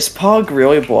 is Pog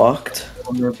really blocked?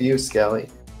 Review Skelly.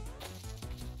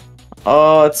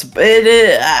 Oh, it's it's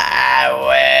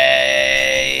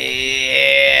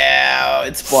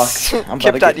blocked. I'm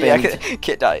about to get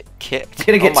banned. Kip. It's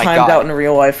gonna get Oh my timed God. out in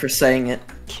real life for saying it.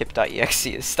 Kip.exe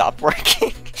has stopped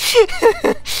working.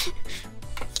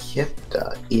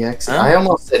 Kip.exe. Huh? I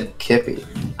almost said Kippy.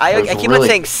 I It was keep on really-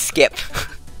 saying skip.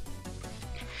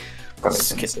 But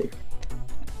I didn't say-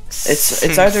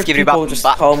 It's either Skibbity people bop just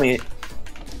bop. call me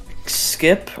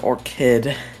Skip or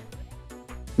Kid?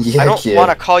 Yeah, I don't kid.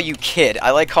 want to call you Kid. I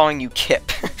like calling you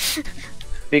Kip.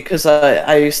 Because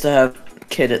I used to have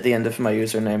Kid at the end of my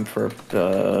username for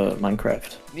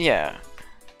Minecraft. Yeah.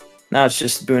 Now it's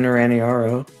just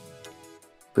Boonaraniaro.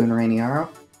 Boonaraniaro?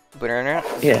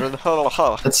 Yeah.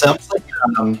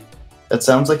 That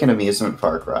sounds like an amusement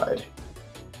park ride.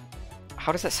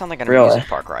 How does that sound like an Really? amusement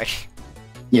park ride?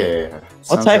 Yeah. What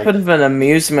Sounds type like of an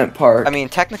amusement park? I mean,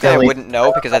 technically I Skelly. wouldn't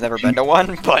know because I've never been to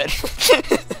one, but...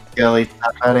 Skelly,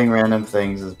 stop adding random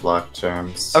things as block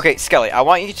terms. Okay, Skelly, I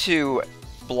want you to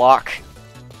block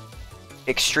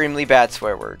extremely bad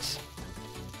swear words.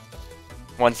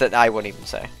 Ones that I wouldn't even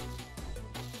say.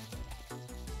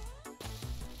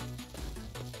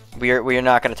 We are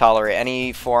not going to tolerate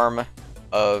any form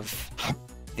of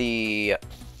the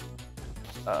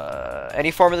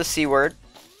C word.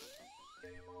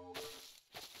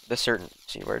 The certain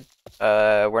C word.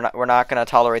 We're not going to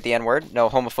tolerate the N word. No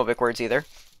homophobic words either.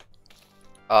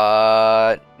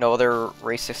 No other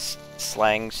racist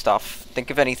slang stuff. Think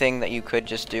of anything that you could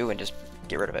just do and just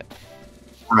get rid of it.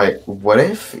 Right. What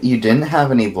if you didn't have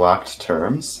any blocked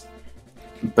terms,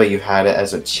 but you had it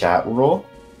as a chat rule?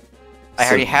 I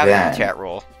already have it in then- the chat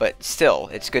rule, but still,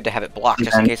 it's good to have it blocked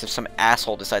just in case if some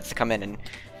asshole decides to come in and...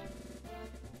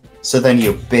 So then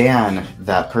you ban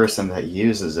that person that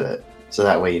uses it, so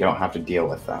that way you don't have to deal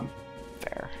with them.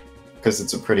 Fair. Because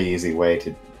it's a pretty easy way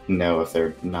to know if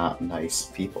they're not nice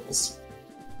peoples.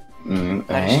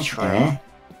 That is true. I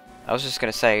was just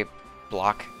gonna say,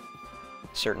 block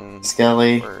certain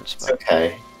Skelly, words, it's but...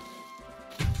 okay.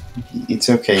 It's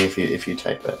okay if you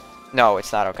type it. No,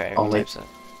 it's not okay. Only- Types it.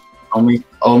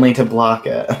 Only to block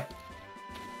it.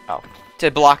 To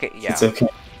block it, yeah. It's okay.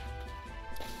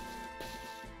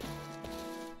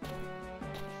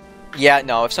 Yeah,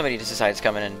 no, if somebody just decides to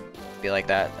come in and be like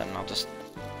that, then I'll just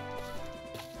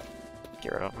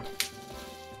get rid of them.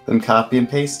 Then copy and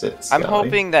paste it. I'm Skelly.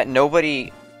 hoping that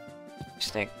nobody...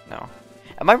 Snake, no.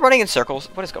 Am I running in circles?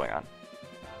 What is going on?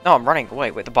 No, I'm running...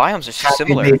 Wait, the biomes are so Copy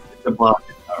similar. and paste it to block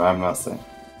it. No, I'm not saying.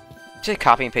 Just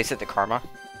copy and paste it to Karma.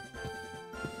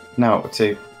 No,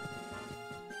 to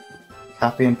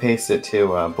copy and paste it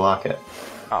to block it.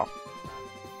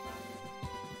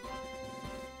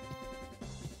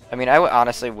 I mean, I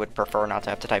honestly would prefer not to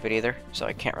have to type it either, so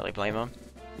I can't really blame them.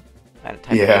 I had to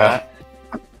type it like Yeah.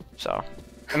 that. So,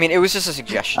 I mean, it was just a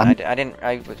suggestion. I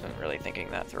wasn't really thinking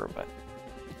that through, but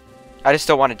I just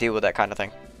don't want to deal with that kind of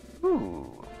thing. Ooh,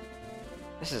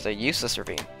 this is a useless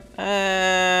ravine.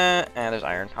 And there's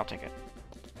iron. I'll take it.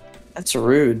 That's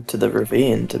rude to the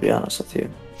ravine, to be honest with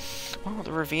you. Oh,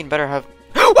 the ravine better have.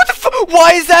 What the f?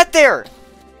 Why is that there?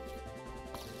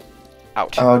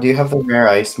 Ouch. Oh, do you have the rare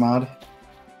ice mod?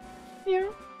 Yeah.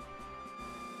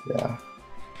 Yeah.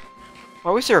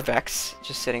 Why was there a Vex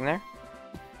just sitting there?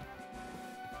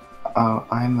 Oh,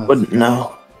 Wouldn't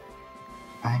know.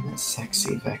 I'm a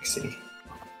sexy Vexy.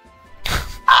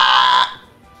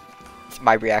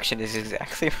 My reaction is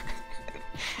exactly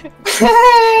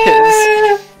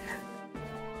his.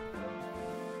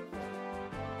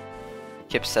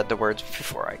 Kip said the words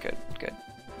before I could. Good.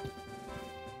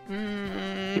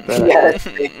 Yes,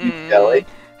 thank you, Kelly.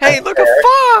 Hey, look, a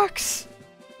fox!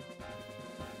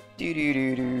 Do do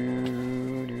do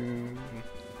do do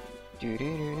do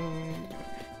do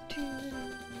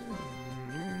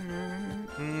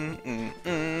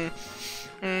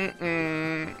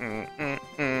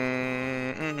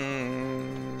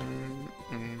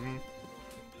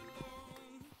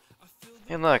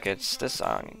And look, it's this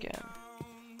song again.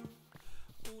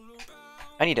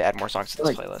 I need to add more songs to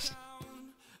this playlist.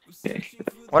 Okay.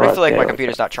 What if I feel like my Okay,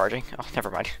 computer's not charging? Oh, never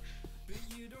mind.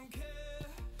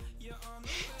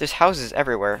 There's houses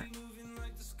everywhere.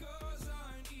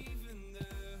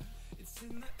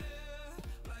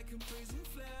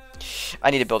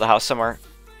 I need to build a house somewhere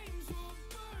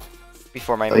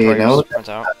before my inventory runs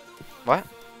out. What?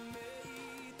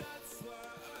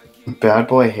 Bad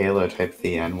boy Halo typed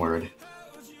the N word.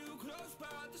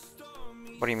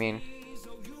 What do you mean?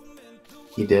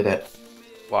 He did it.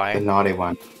 Why? The naughty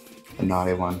one. The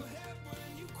naughty one.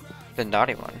 The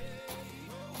naughty one.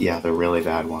 Yeah, the really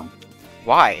bad one.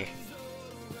 Why?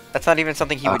 That's not even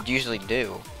something he would usually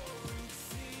do.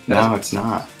 No, it's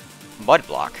not. Mud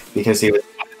block. Because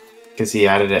he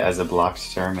added it as a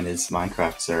blocked term in his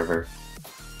Minecraft server.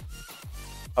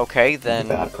 Okay, then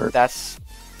Bad person. that's...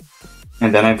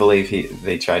 And then I believe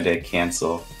they tried to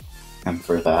cancel him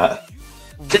for that.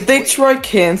 Did they try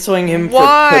canceling him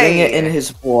Why? for putting it in his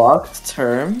blocked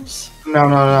terms?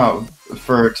 No.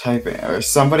 For typing or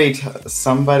somebody from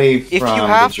If you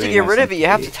have the to get rid of it, you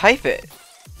have to Dream type it.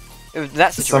 In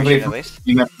that situation, Somebody at from- least.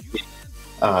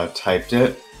 typed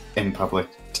it in public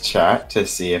chat to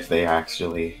see if they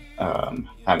actually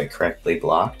had it correctly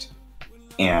blocked,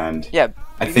 and Yeah,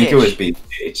 I think it was BBH.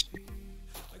 BBH.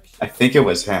 I think it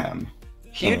was him.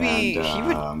 He would be. And, He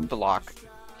would block.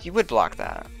 He would block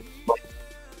that.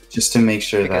 Just to make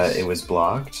sure Because- that it was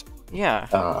blocked, Yeah.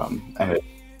 and it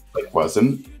like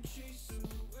wasn't.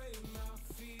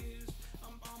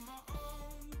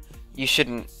 You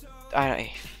shouldn't.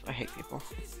 I hate people.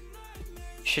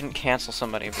 You shouldn't cancel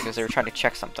somebody because they were trying to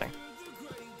check something.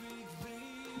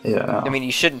 Yeah. I mean,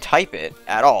 you shouldn't type it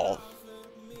at all.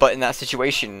 But in that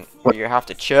situation where you have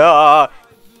to check.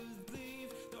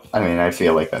 I mean, I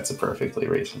feel like that's a perfectly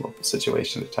reasonable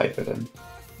situation to type it in.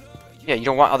 Yeah, you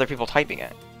don't want other people typing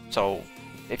it. So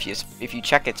if you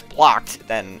check it's blocked,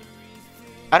 then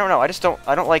I don't know. I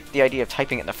don't like the idea of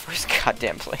typing it in the first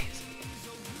goddamn place.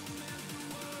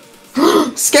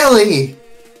 Skelly!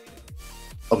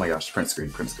 Oh my gosh, print screen,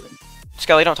 print screen.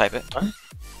 Skelly, don't type it. What?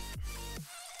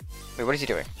 Wait, what is he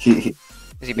doing? He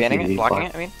Is he banning it? He Blocking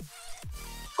blocked- it? I mean,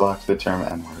 blocked the term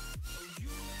N-word.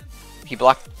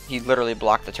 he literally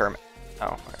blocked the term. Oh,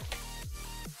 okay.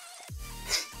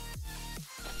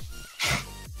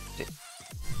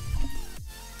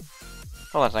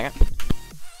 Hold on a second.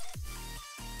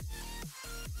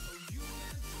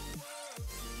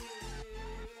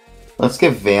 Let's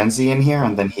get Vanzy in here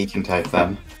and then he can type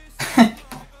them.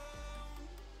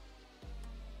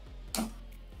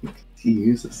 He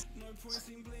uses.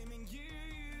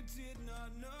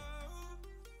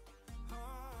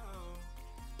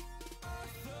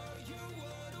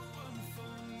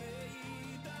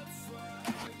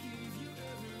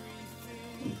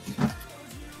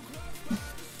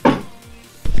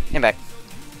 Came back.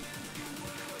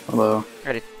 Hello.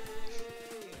 Ready.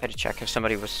 Had to check if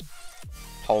somebody was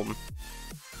home.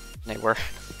 They were.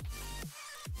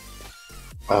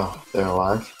 Oh, they're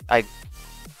alive?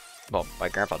 Well, my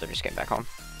grandfather just came back home.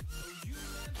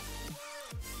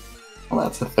 Well,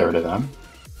 that's a third of them.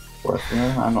 Fourth of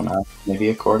them? I don't know. Maybe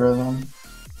a quarter of them?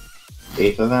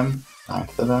 Eighth of them?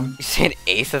 Ninth of them? You say an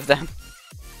eighth of them?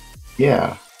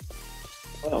 Yeah.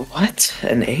 What?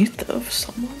 An eighth of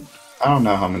someone? I don't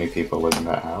know how many people live in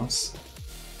that house.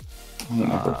 I've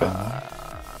never been there.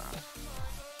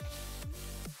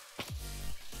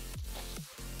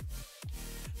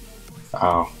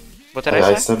 Oh. What did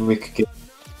I say? said we could get.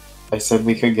 I said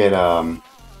we could get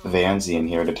Vanzy in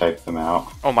here to type them out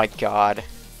Oh my god.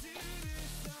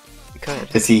 We could.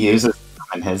 because he uses them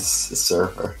in his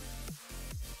server.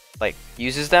 Like,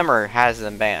 uses them or has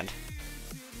them banned?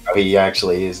 Oh, he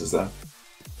actually uses them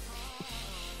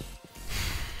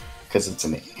because it's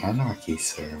an anarchy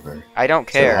server. I don't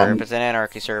So care I'm- if it's an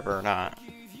anarchy server or not.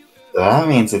 So that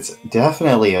means it's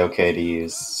definitely okay to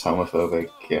use homophobic.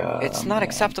 It's not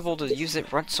acceptable to use it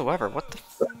whatsoever. What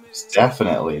the It's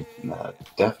definitely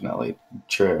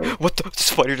true. What the? The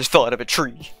spider just fell out of a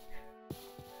tree.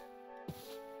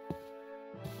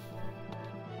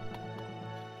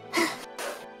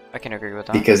 I can agree with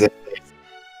that.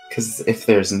 Because if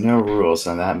there's no rules,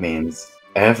 then that means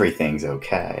everything's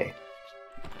okay.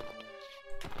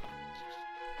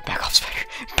 Back off, spider.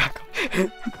 Back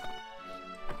off.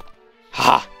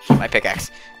 Ha! My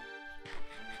pickaxe.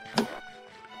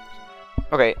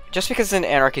 Okay, just because an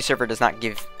anarchy server does not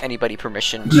give anybody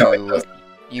permission No, it to doesn't.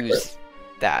 use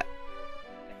that.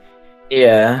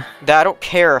 Yeah. I don't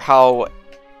care how.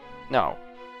 No,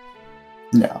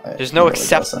 No, there's no it really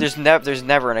doesn't. There's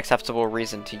never an acceptable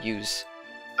reason to use.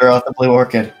 Throw out the blue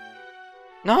orchid.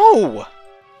 No.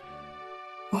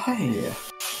 Why?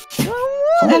 No.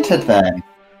 Plant it then.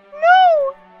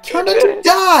 No. Turn it to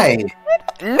die.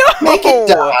 No. Make it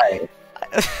die.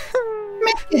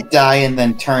 Make it die and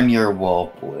then turn your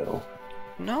wool blue.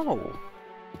 No.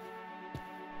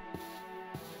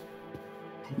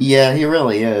 Yeah, he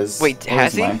really is. Wait, So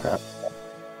has is he? Minecraft.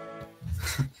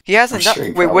 He hasn't I'm done. sure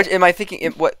he Wait, what probably- am I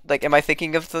thinking? What like am I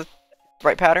thinking of the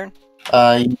right pattern?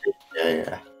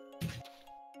 Yeah.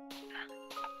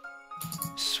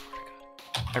 Swear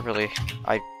to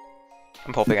God.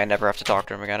 I'm hoping I never have to talk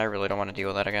to him again. I really don't want to deal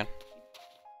with that again.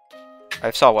 I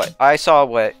saw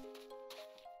what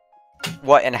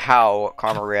and how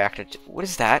Karma reacted to. What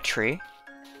is that tree?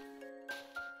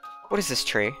 What is this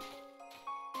tree?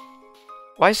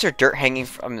 Why is there dirt hanging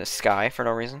from the sky for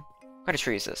no reason? What kind of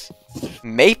tree is this?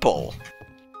 Maple!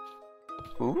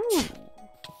 Ooh.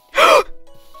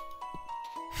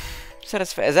 Is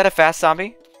that a fast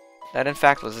zombie? That in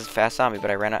fact was a fast zombie,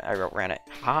 but I ran it.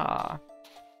 Ha.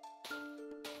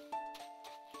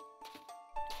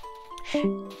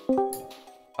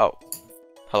 Oh.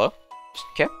 Hello?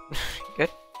 Okay. Good.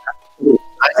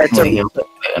 It's Anyway,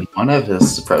 in one of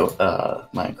his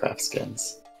Minecraft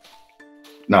skins.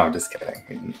 No, I'm just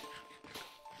kidding.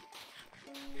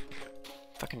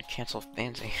 Fucking cancel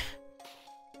Fancy.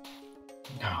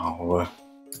 No.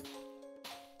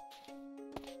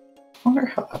 I wonder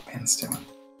how that man's doing.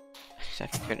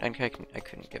 I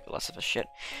couldn't give less of a shit.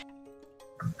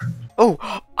 Oh,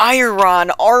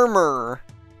 iron armor.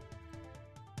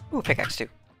 Ooh, pickaxe too.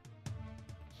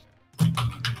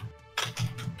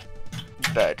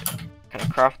 Bed. Can I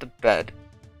craft a bed?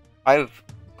 I have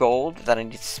gold that I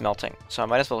need smelting, so I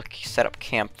might as well set up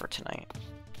camp for tonight.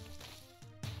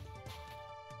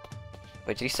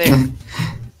 Wait, did he say?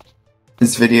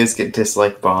 His videos get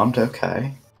dislike bombed.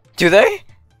 Okay. Do they?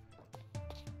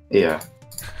 Yeah,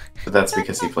 but that's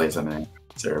because he plays on a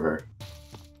server.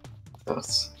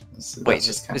 So Wait,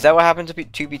 just is that what happened to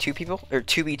 2v2 people? Or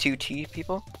 2v2t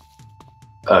people?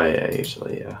 Oh yeah,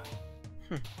 usually yeah.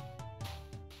 Hmm.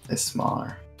 It's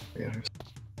smaller.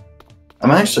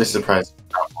 I'm actually surprised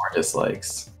we got more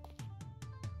dislikes.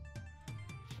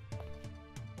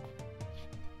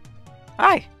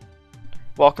 Hi!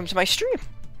 Welcome to my stream!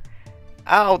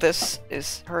 Ow, this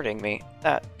is hurting me.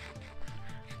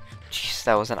 Jeez,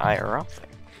 that was an IRL thing.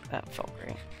 That felt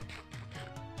great.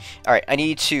 Alright, I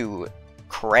need to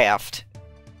craft.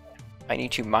 I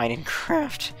need to mine and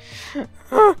craft.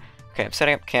 Okay, I'm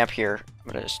setting up camp here.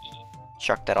 I'm gonna just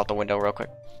chuck that out the window real quick.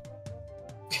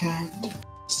 Can't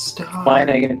stop.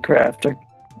 Mining and crafting.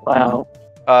 Wow.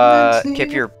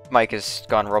 Kip, your mic has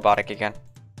gone robotic again.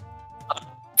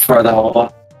 For the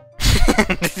whole.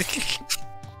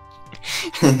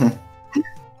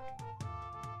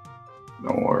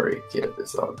 Don't worry, kid.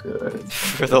 It's all good.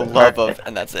 For the love of,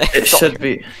 and that's it. It should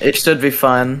be. It should be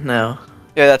fine now.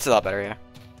 Yeah, that's a lot better. Yeah.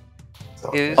 It's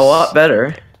all Is- A lot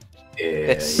better. Yeah,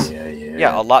 It's- yeah.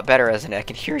 Yeah, a lot better as in I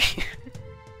can hear you.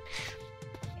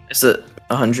 Is it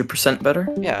 100% better?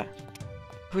 Yeah.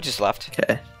 Who just left?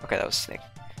 Okay. Okay, that was Snake.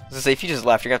 I was gonna say, if you just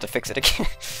left, you're gonna have to fix it again.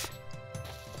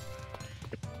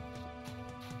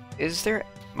 Is there...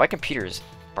 My computer is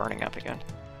burning up again.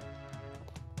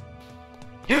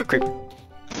 Creeper.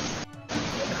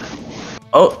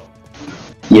 Oh,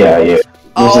 Yeah, yeah.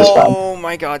 This is fine. Oh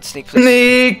my god, Snake, please.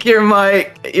 Sneak! Your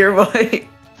mic.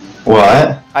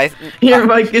 What? Your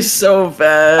mic is so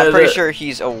bad. I'm pretty sure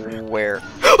he's aware.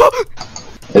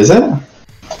 Is it?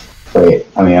 Wait,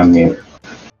 let me unmute.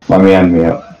 Let me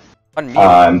unmute.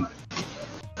 Unmute?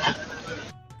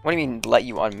 What do you mean, let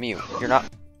you unmute? You're not...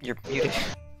 You're muted.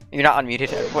 You're not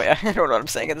unmuted. Wait, I don't know what I'm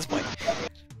saying at this point.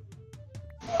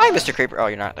 Hi, Mr. Creeper. Oh,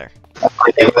 you're not there.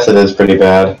 I guess it is pretty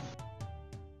bad.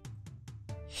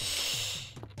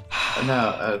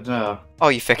 No. Oh,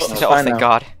 you fixed it. It's Oh, fine thank now.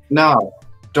 God. No.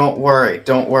 Don't worry.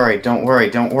 Don't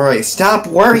worry. Stop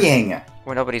worrying!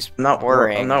 Well, nobody's I'm not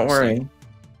worrying. I'm not Snake. worrying.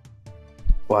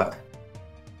 What?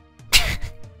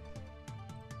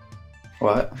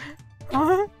 What?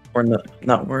 Huh? We're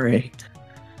not worrying.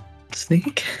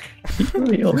 Sneak.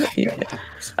 You're okay.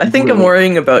 I think I'm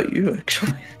worrying about you,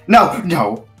 actually.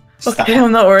 No! Stop. Okay,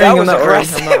 I'm not worrying. That I'm was not worrying.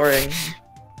 aggressive. I'm not worrying.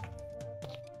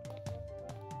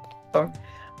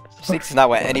 Snake's not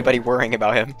what anybody worrying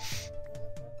about him.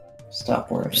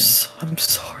 Stop worrying. I'm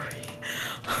sorry.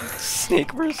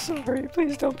 Snake, we're sorry.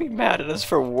 Please don't be mad at us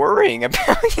for worrying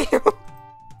about you.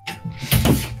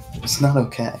 It's not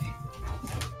okay.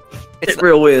 It's It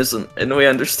really isn't, and we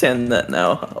understand that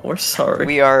now. We're sorry.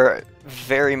 We are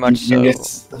very much so.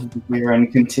 We're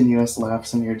in continuous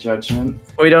lapse in your judgment.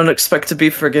 We don't expect to be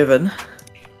forgiven.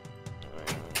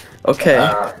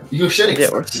 Okay. You should Yeah,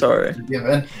 we're sorry.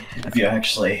 Given if you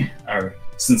actually are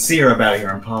sincere about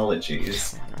your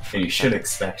apologies, then you should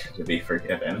expect to be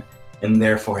forgiven, and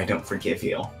therefore I don't forgive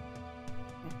you.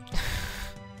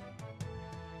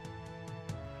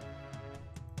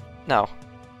 No.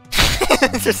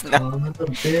 Just no. On a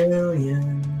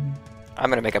billion. I'm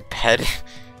gonna make a bed.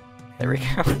 There we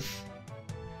go.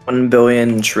 1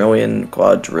 billion, trillion,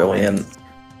 quadrillion.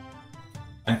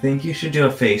 I think you should do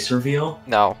a face reveal,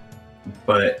 No.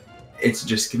 but it's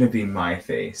just gonna be my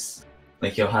face.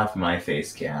 Like you'll have my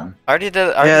face cam. I already did.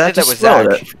 I Yeah, already did that just with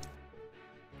spoiled Zach. it.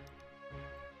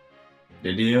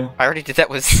 Did you? I already did that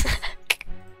with Zach.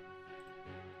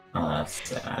 Oh, that's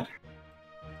sad.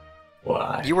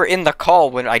 Why? You were in the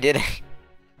call when I did it.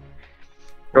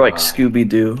 Or like Wow. Scooby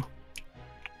Doo.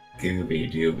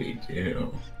 Gooby Dooby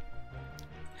Doo.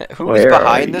 Who's Where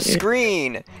behind are the you?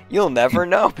 screen? You'll never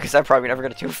know because I'm probably never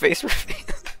gonna do a face reveal.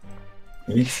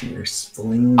 It's your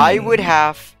spleen. I would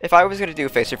have, if I was gonna do a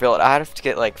face reveal, I'd have to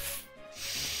get like.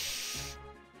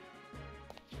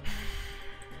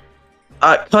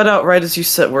 Cut out right as you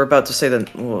said. We're about to say the.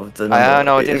 Well, the I don't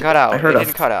know. It didn't cut out. I heard It a.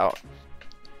 didn't cut out.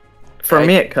 For I-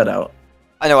 me, it cut out.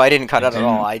 I know I didn't cut out at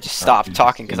all. I just stopped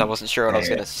talking because I wasn't sure what I was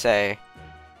gonna say.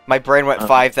 My brain went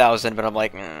 5,000, but I'm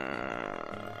like, I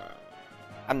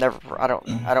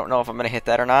don't know if I'm gonna hit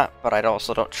that or not. But I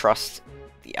also don't trust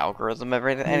the algorithm of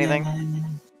anything.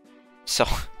 So,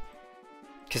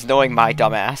 because knowing my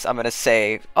dumbass, I'm gonna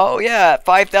say, oh yeah,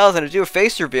 5,000 to do a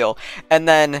face reveal, and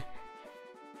then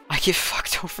I get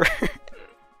fucked over.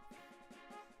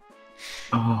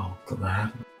 Oh,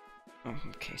 glad.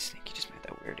 Okay, Snake, you just made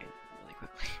that weird really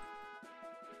quickly.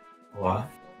 What?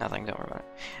 Nothing, don't worry about it.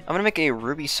 I'm gonna make a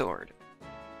ruby sword.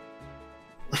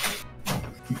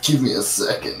 Give me a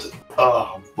second.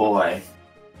 Oh boy.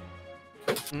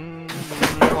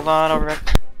 Hold on, I'll be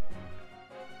back.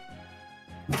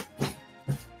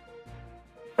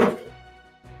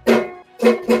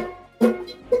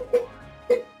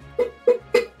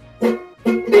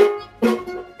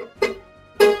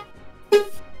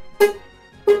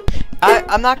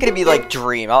 I'm not gonna be like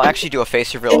Dream. I'll actually do a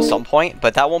face reveal at some point,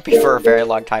 but that won't be for a very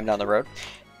long time down the road.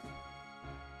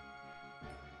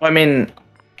 I mean,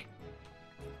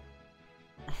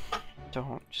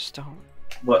 Just don't.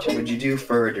 What would you do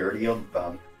for a dirty old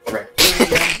bum?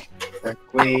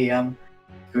 Requiem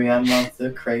of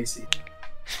the crazy.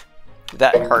 Did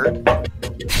that hurt?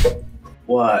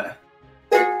 What?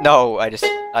 No,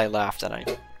 I laughed and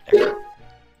it hurt.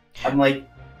 I'm like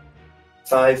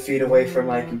 5 feet away from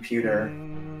my computer.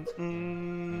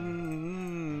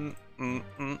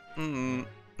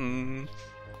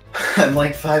 I'm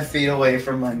like 5 feet away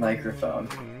from my microphone.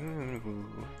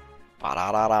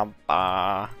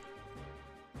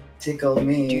 Tickle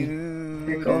me.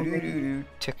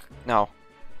 No.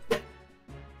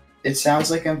 It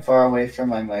sounds like I'm far away from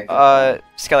my microphone.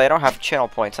 Skelly, I don't have channel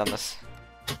points on this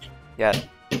yet.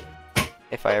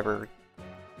 If I ever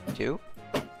do.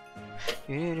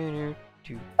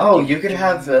 Oh, you could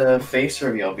have a face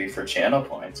reveal be for channel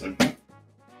points.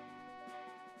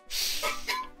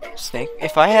 Snake.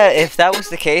 If that was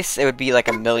the case, it would be like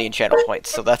 1,000,000 channel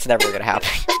points. So that's never gonna happen.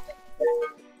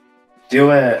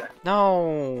 Do it.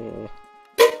 No.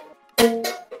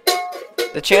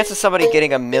 The chance of somebody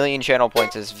getting 1,000,000 channel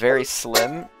points is very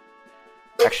slim.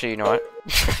 Actually, you know what?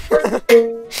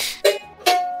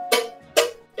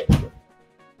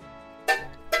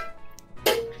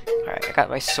 Alright, I got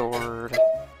my sword.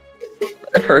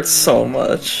 it hurts so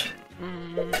much.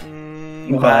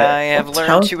 I have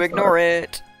learned to ignore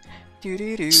it.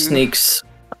 Sneak's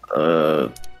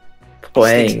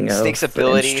playing Sneak's of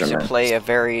ability to instruments. play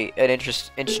an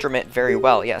instrument very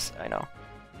well. Yes, I know.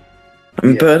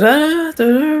 But I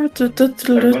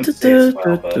wouldn't say as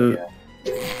well, but yeah.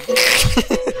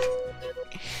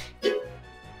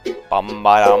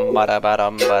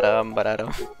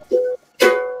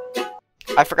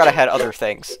 I forgot I had other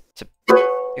things to.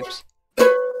 Oops.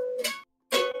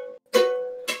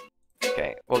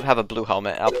 Okay, we'll have a blue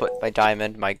helmet. I'll put my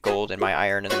diamond, my gold, and my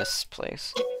iron in this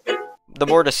place. The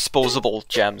more disposable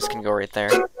gems can go right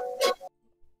there.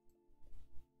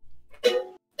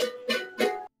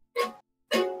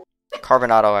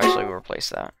 Carbonado actually will replace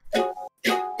that.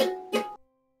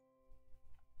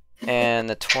 And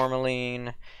the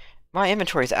tourmaline. My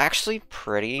inventory is actually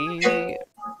pretty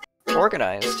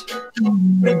organized.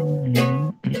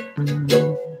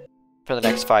 For the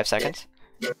next 5 seconds.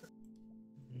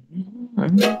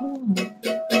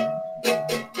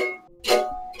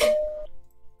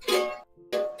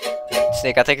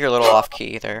 Snake, I think you're a little off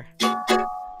key there.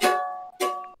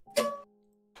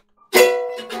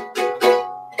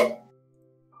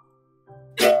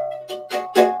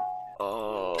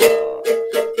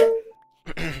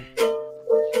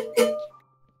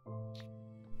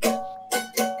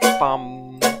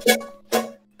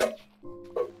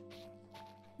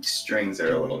 Strings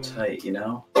are a little tight, you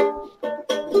know?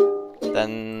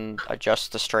 Then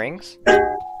adjust the strings.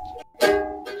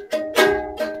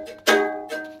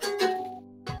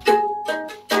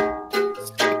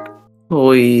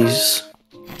 Please.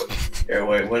 Here,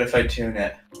 wait, what if I tune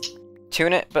it?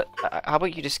 Tune it, but how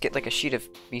about you just get like a sheet of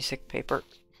music paper?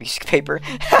 Music paper?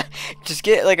 just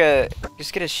get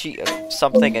a sheet of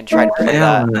something and try to play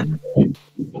that.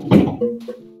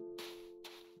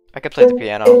 I could play the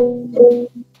piano.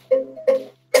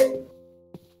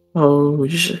 Oh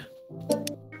shit.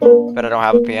 But I don't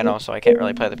have a piano, so I can't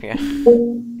really play the piano.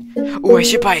 Ooh, I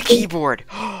should buy a keyboard!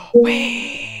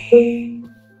 Wait!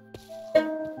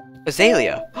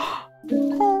 Azalea!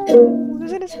 Oh,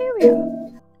 there's an azalea!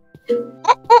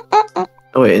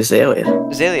 Oh wait, Azalea.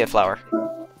 Azalea flower.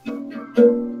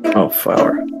 Oh,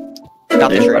 flower.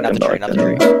 Not the Yeah, tree, not the fucking tree, not the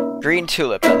like tree. Green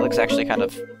tulip, that looks actually kind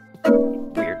of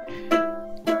weird.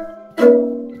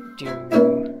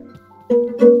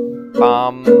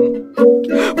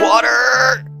 Water!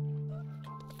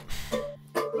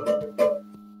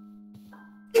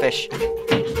 Fish.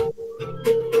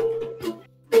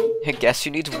 I guess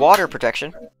who needs water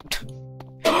protection?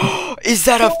 Is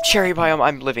that a cherry biome?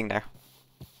 I'm living there.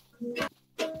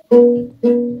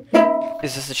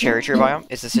 Is this a cherry tree biome?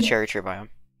 Is this a cherry tree biome?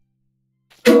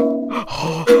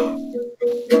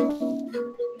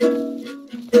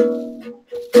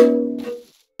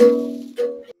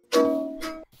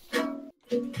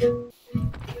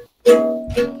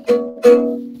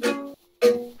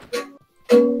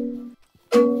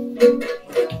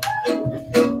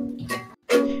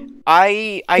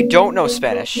 I don't know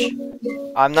Spanish.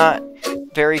 I'm not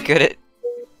very good at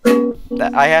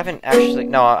that. I haven't actually.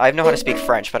 No, I know how to speak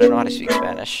French, but I don't know how to speak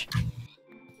Spanish.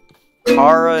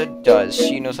 Kara does.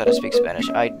 She knows how to speak Spanish.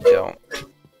 I don't.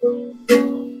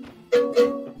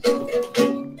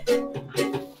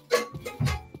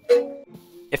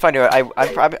 If I knew it, I'm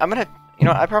gonna. You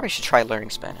know, I probably should try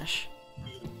learning Spanish.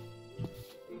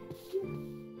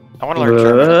 I want to learn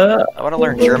German. I want to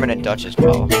learn German and Dutch as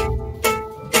well.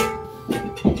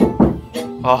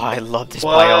 Oh, I love this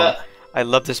biome. I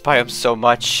love this biome so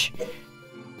much.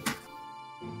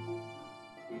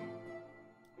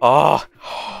 Oh,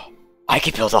 I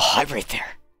could build a hut right there.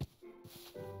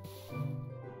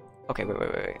 Okay,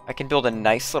 wait. I can build a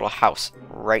nice little house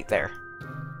right there.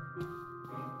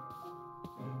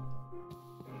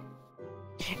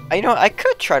 You know, I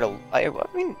could try to. I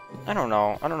mean, I don't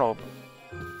know.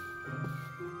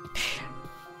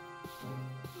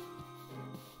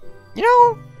 You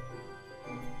know,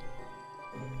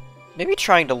 maybe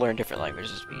trying to learn different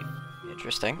languages would be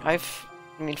interesting. I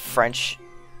mean, French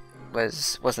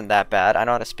wasn't that bad. I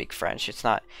know how to speak French. It's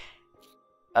not.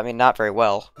 I mean, not very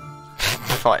well,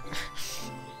 but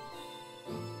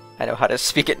I know how to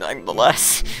speak it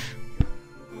nonetheless.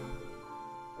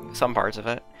 Some parts of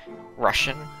it.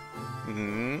 Russian?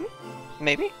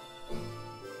 Maybe?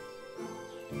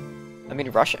 I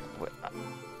mean, Russian.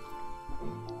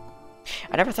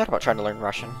 I never thought about trying to learn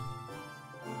Russian.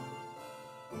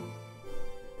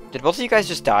 Did both of you guys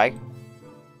just die?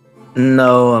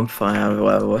 No, I'm fine.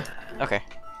 Okay.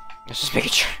 Let's just make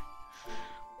it sure.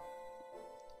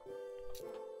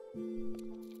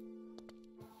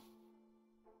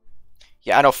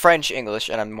 Yeah, I know French, English,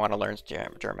 and I want to learn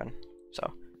German.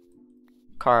 So,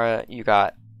 Kara, you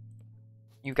got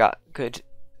good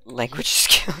language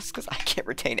skills because I can't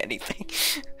retain anything.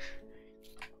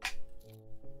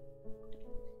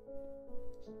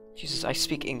 Jesus, I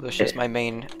speak English as my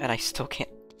main, and I still can't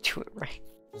do it right.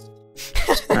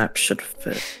 This map should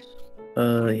fit.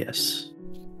 Yes.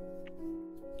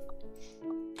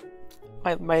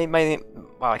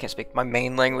 Wow, I can't speak. My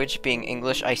main language being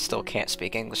English, I still can't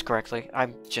speak English correctly.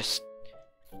 I'm just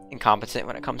incompetent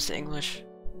when it comes to English.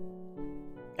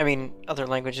 I mean, other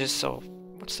languages, so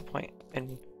what's the point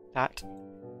in that?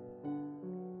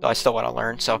 Though I still want to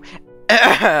learn, so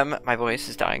my voice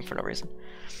is dying for no reason.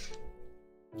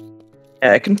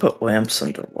 Yeah, I can put lamps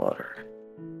underwater.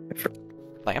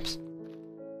 Lamps?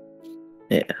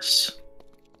 Yes.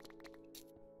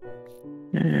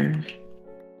 There.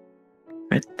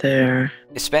 Right there.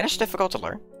 Is Spanish difficult to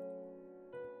learn?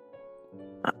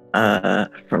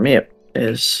 For me it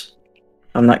is.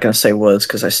 I'm not gonna say was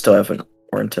because I still haven't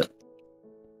learned it.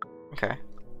 Okay.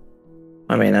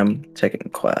 I mean, I'm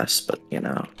taking class, but you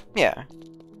know. Yeah.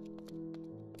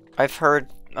 I've heard.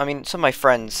 I mean, some of my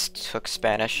friends took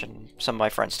Spanish and some of my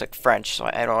friends took French, so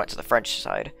I went to the French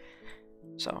side.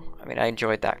 So, I mean, I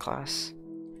enjoyed that class.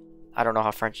 I don't know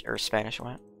how French or Spanish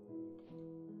went.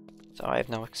 So I have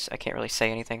I can't really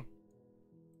say anything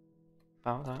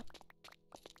about that.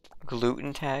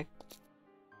 Gluten tag?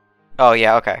 Oh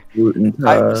yeah, okay. Gluten tag.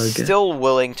 I'm still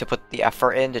willing to put the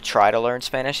effort in to try to learn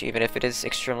Spanish, even if it is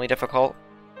extremely difficult.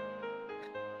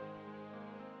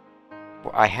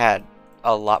 I had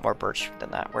a lot more birch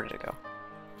than that. Where did it go?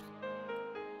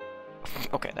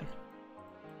 Okay then.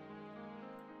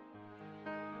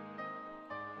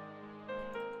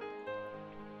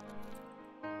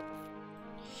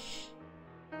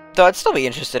 Though I'd still be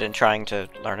interested in trying to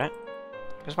learn it.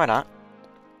 Because why not?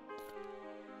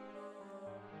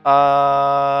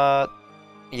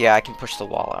 Yeah, I can push the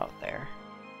wall out there.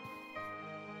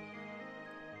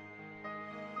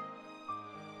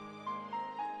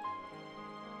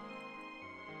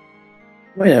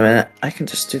 Wait a minute, I can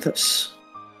just do this.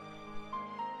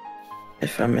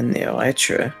 If I'm in the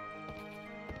elytra.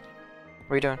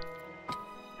 What are you doing?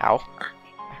 Ow.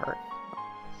 I hurt.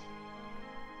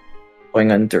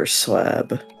 Going under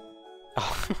slab.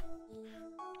 Oh.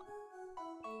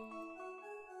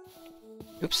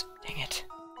 Oops. Dang it.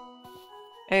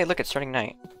 Hey, look, it's starting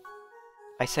night.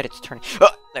 I said it's turning. Oh,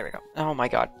 there we go. Oh my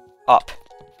god. Up.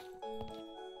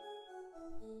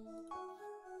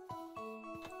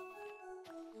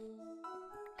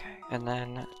 Okay, and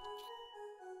then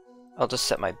I'll just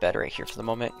set my bed right here for the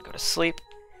moment. Go to sleep,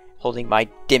 holding my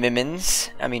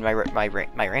Dimmimins. I mean my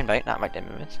Rainbite, not my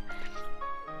Dimmimins.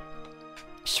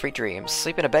 Sweet dreams.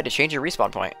 Sleep in a bed to change your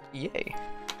respawn point. Yay.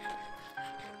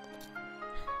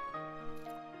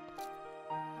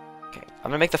 Okay,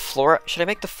 I'm gonna make the floor. Should I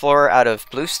make the floor out of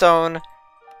bluestone?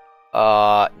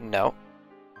 No.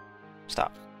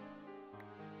 Stop.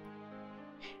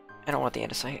 I don't want the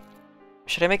andesite.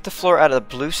 Should I make the floor out of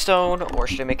bluestone or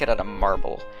should I make it out of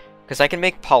marble? Because I can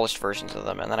make polished versions of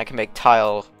them and then I can make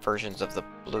tile versions of the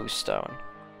bluestone.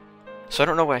 So I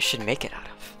don't know what I should make it out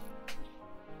of.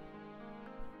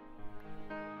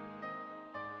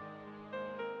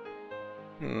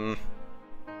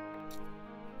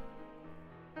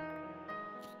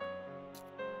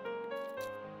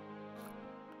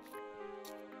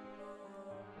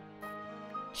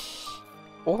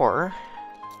 Or,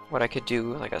 what I could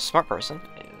do, like a smart person,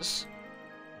 is...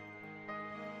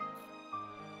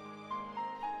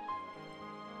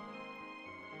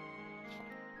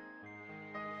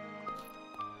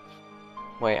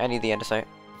 Wait, I need the andesite.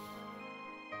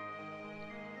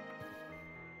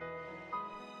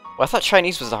 Well, I thought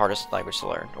Chinese was the hardest language to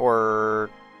learn, or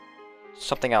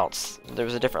something else. There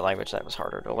was a different language that was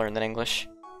harder to learn than English.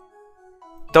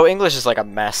 Though English is like a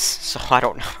mess, so I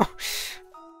don't know.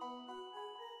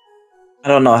 I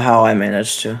don't know how I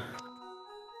managed to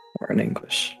learn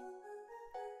English.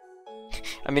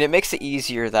 I mean, it makes it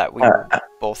easier that we were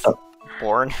both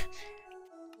born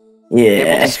able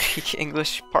Yeah. to speak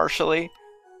English partially.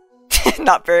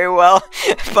 Not very well,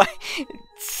 but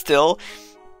still.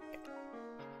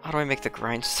 How do I make the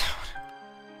grindstone?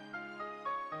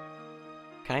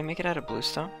 Can I make it out of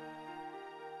bluestone?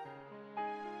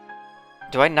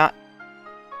 Do I not?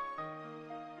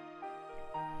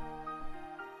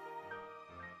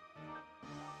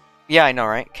 Yeah, I know,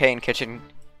 right? K in kitchen,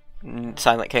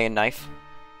 silent K in knife.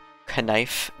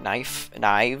 Knife.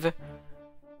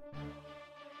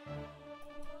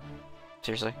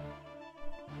 Seriously?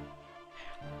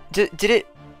 Did it?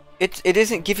 It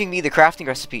isn't giving me the crafting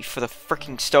recipe for the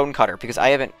freaking stone cutter because I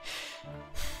haven't.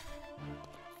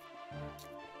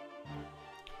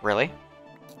 Really?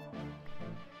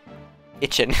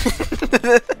 Itchin.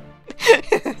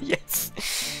 Yes.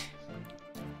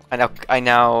 I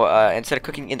now instead of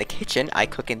cooking in the kitchen, I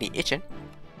cook in the itchin.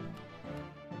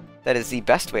 That is the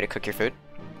best way to cook your food.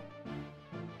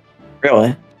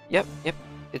 Really? Yep.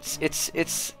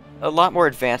 It's a lot more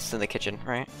advanced than the kitchen,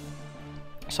 right?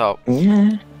 So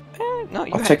Yeah. no,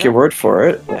 you I'll take your word for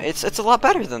it. Yeah, it's a lot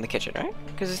better than the kitchen, right?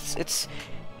 Because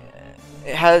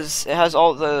it has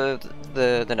all the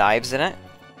knives in it,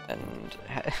 and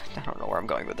I don't know where I'm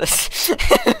going with this.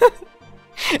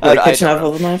 The kitchen have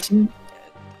all the knives in it?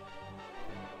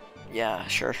 Yeah,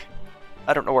 sure.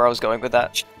 I don't know where I was going with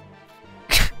that.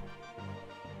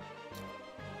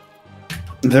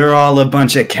 They're all a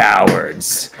bunch of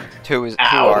cowards. Who are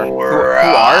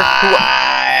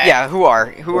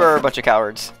a bunch of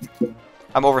cowards?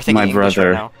 I'm overthinking My English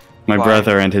brother. right now. My Why?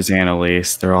 brother and his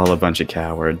Annalise, they're all a bunch of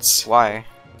cowards. Why?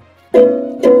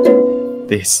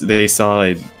 They saw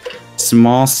a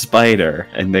small spider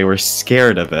and they were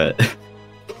scared of it.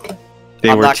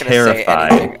 They were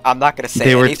terrified. I'm not gonna say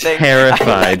They were anything.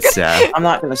 terrified, Seth. I'm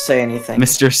not gonna say anything.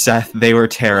 Mr. Seth, they were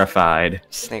terrified.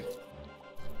 Snake.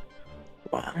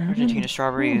 Wow. Argentina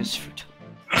strawberries.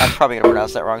 I'm probably gonna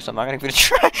pronounce that wrong, so I'm not even gonna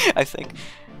try. I think.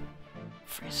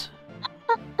 Freeze.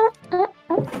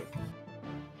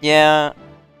 Yeah.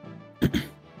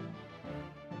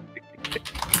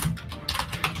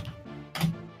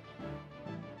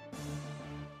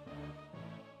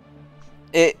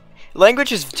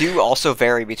 Languages do also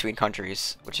vary between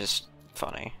countries, which is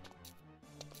funny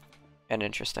and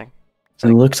interesting. It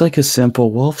looked like a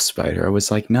simple wolf spider. It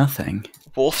was like nothing.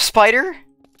 Wolf spider?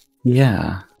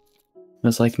 Yeah. It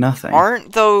was like nothing.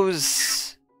 Aren't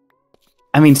those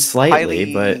I mean,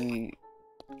 slightly, highly...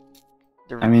 but...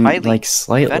 They're I mean, highly like,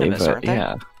 slightly, venomous, but aren't they?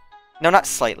 yeah. No, not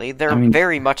slightly. They're I mean-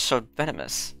 very much so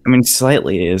venomous. I mean,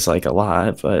 slightly is like a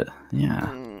lot, but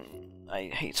yeah. I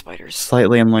hate spiders.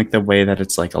 Slightly in like the way that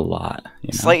it's like a lot, you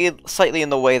know? Slightly in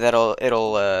the way that it'll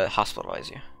hospitalize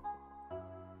you.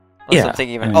 Yeah, I'm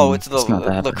thinking I even. mean, Oh, it's the it's not that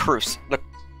bad. Lacrosse.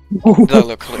 The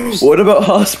Lacrosse. What about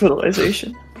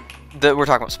hospitalization? We're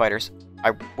talking about spiders.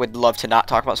 I would love to not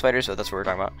talk about spiders, but that's what we're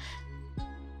talking about.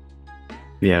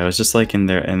 Yeah, it was just like in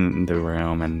the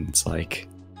room, and it's like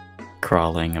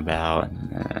crawling about,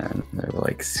 and they're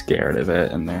like scared of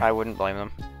it, and they're I wouldn't blame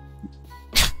them.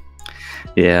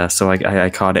 Yeah, so I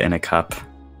caught it in a cup,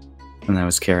 and I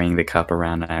was carrying the cup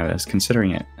around, and I was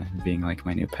considering it being like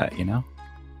my new pet, you know?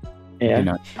 Yeah. You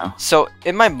know now. So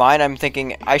in my mind, I'm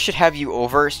thinking I should have you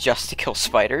over just to kill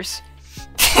spiders.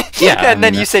 Yeah, I and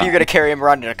then mean, you that's said you're fine. gonna carry him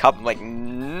around in a cup. I'm like,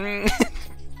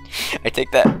 I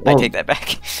take that. I Well- take that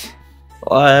back.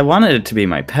 Well, I wanted it to be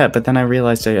my pet, but then I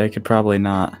realized I could probably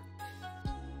not.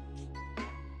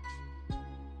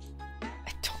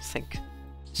 I don't think.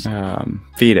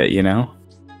 Feed it, you know?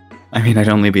 I mean, I'd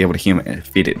only be able to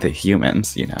feed it to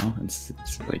humans, you know? It's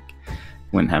like,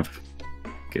 wouldn't have.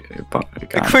 Quick,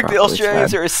 the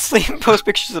Australians are asleep and post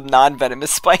pictures of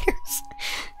non-venomous spiders.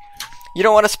 You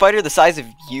don't want a spider the size of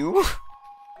you?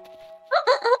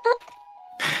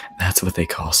 That's what they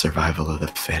call survival of the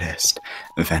fittest.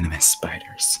 Venomous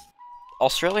spiders.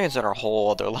 Australians are on a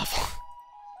whole other level.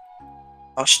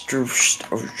 Australians.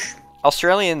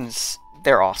 Australians,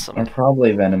 they're Are awesome.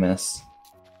 probably venomous.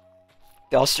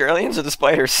 The Australians or the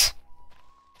spiders?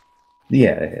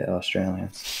 Yeah,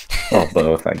 Australians. Well,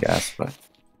 both, I guess, but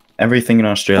everything in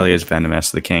Australia is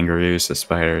venomous. The kangaroos, the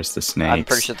spiders, the snakes. I'm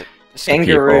pretty sure the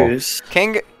Kangaroos.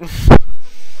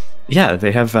 Yeah,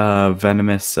 they have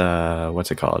venomous,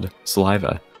 what's it called?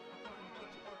 Saliva.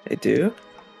 They do?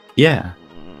 Yeah.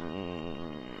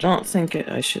 Don't think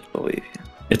I should believe you.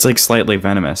 It's like slightly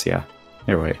venomous, yeah.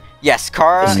 Here, wait. Yes,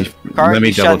 Kara. Let me Kara,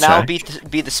 you shall double now check.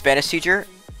 be the Spanish teacher.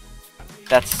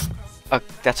 That's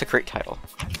a great title.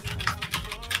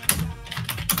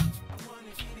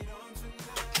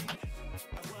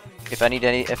 If I need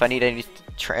any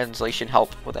translation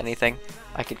help with anything,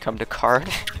 I could come to Card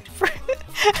for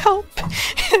help.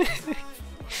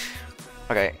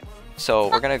 Okay, so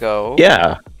we're gonna go.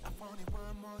 Yeah.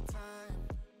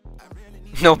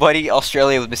 Nobody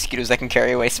Australia with mosquitoes that can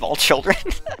carry away small children.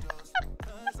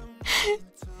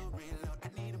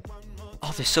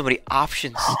 Oh, there's so many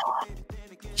options.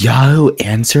 Yahoo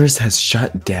Answers has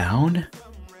shut down?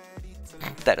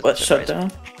 That doesn't What shut surprise me.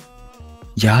 down?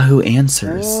 Yahoo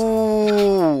Answers.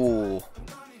 Ooh.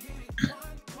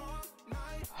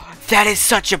 That is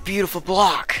such a beautiful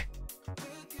block.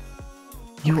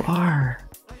 You are.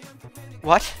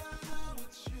 What?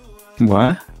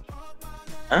 What?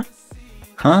 Huh?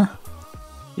 Huh?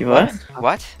 You what?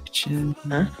 What?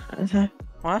 Huh?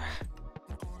 What?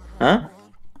 Huh?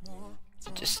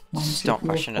 Just don't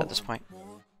question it at this point.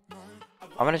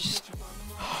 I'm gonna just.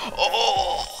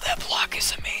 Oh, that block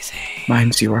is amazing.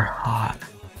 Mine's you are hot.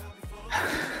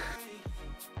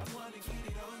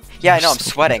 Yeah, I know. I'm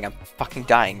so sweating. I'm fucking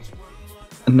dying.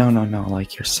 No,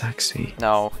 like you're sexy.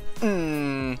 No.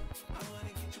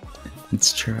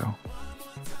 It's true.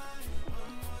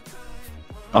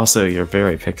 Also, you're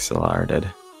very pixel arted.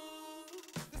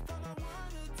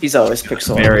 He's always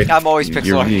pixel. Very. I'm always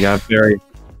pixel arted. You got very.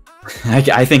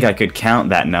 I think I could count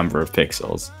that number of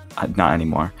pixels. Not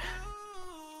anymore.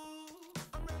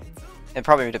 It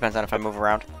probably depends on if I move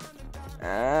around.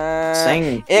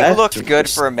 Saying It that looked to good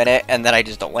just- for a minute, and then I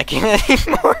just don't like it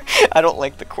anymore. I don't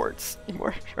like the quartz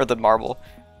anymore, or the marble.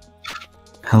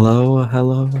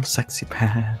 Hello, sexy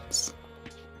pants.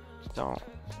 Don't.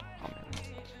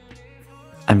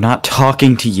 I'm not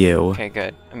talking to you. Okay,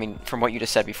 good. I mean, from what you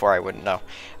just said before, I wouldn't know.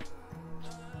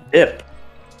 Yep.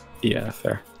 Yeah,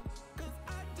 fair.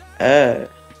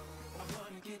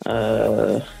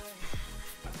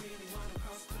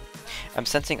 I'm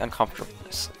sensing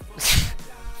uncomfortableness.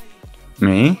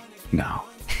 Me? No.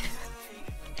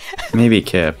 Maybe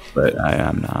Kip, but I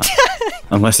am not.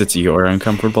 Unless it's your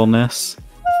uncomfortableness.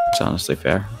 It's honestly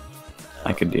fair.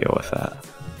 I could deal with that.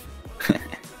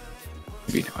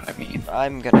 If you know what I mean.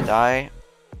 I'm gonna die.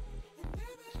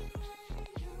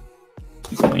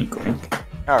 Wink, wink.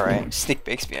 Alright, Sneak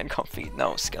makes me uncomfy.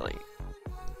 No, Skelly.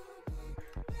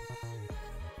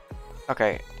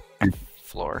 Okay.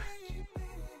 Floor.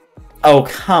 Oh,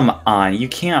 come on. You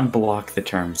can't block the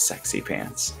term sexy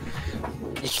pants.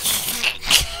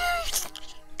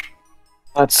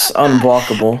 That's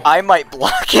unblockable. I might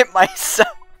block it myself.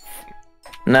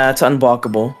 Nah, it's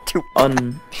unblockable. Too- Are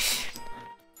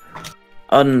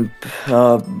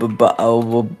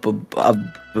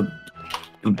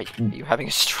you having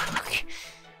a stroke?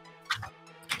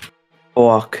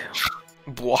 block.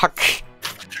 Block?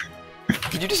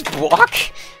 Did you just block?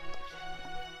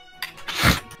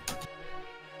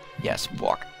 Yes,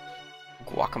 block.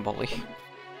 Guacamole.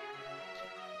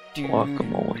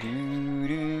 Guacamole.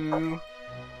 Doo-doo-doo.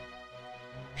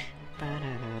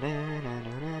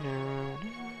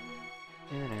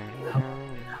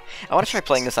 I want to try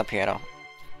playing this on piano.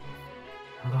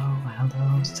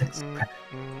 Hello, sexy pants.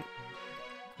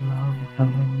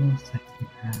 Hello, sexy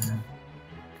pants.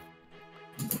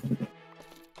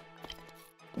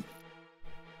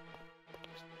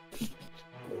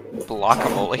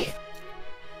 Guacamole.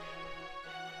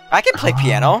 I can play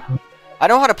piano. I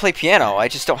know how to play piano. I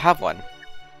just don't have one.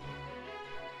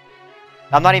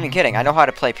 I'm not even kidding. I know how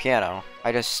to play piano.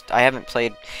 I haven't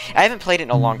played it in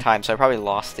a long time, so I probably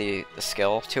lost the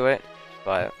skill to it,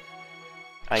 but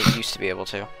I used to be able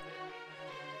to.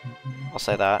 I'll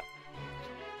say that.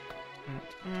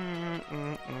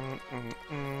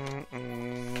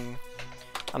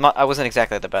 I wasn't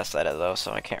exactly the best at it though,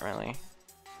 so I can't really.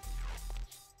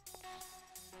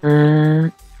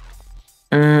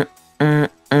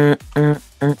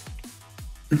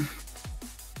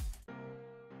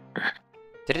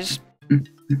 Did it just...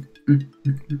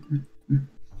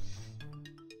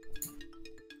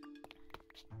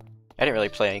 I didn't really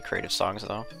play any creative songs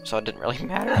though, so it didn't really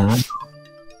matter. Hello?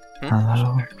 Hmm?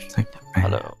 Hello?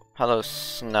 Hello? Hello?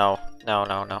 No. No,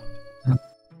 no, no.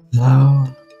 Hello?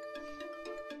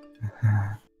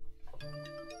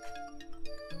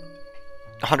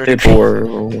 100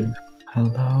 Bibor.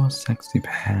 Hello, sexy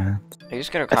pants. Are you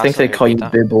just gonna I think they call you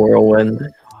constantly Biborwin.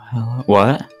 Hello?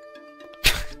 What?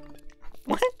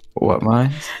 What? What,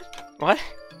 mine? What?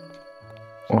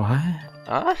 What?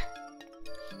 Huh?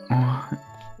 What?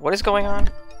 What is going on?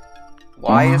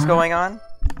 Why is What? going on?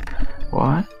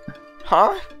 What?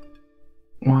 Huh?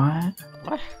 What?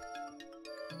 What?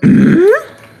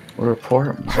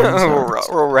 Report myself.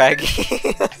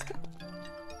 Raggy.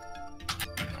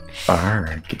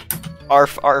 Arg.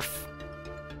 Arf, arf.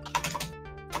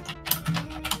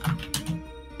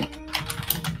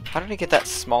 How did he get that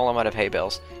small amount of hay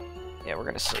bales? Yeah, we're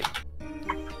gonna sleep.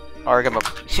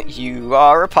 Argama, you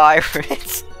are a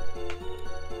pirate.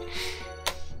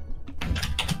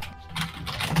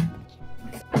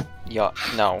 Yeah,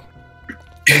 no.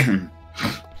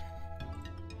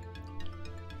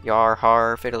 Yar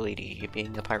har fiddly,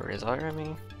 being a pirate is all I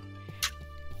mean.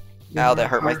 Ow, that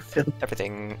hurt my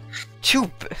everything.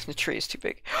 The tree is too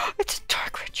big. It's a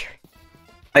dark red tree.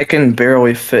 I can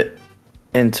barely fit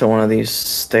into one of these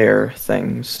stair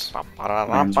things.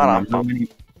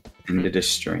 Ended a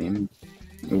stream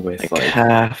with Like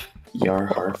half. Yar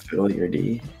har fiddle your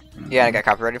D. Yeah, I got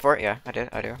copyrighted for it. Yeah,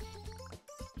 I do.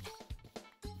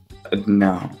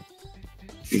 No.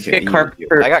 You get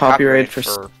I got copyrighted for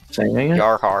for singing it?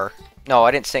 Yar har. No,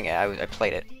 I didn't sing it. I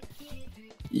played it.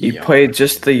 You played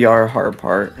just the Yar har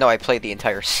part. No, I played the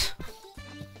entire.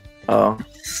 Oh.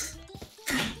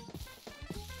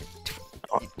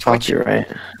 Copyright.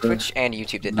 Twitch and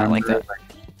YouTube did not like that.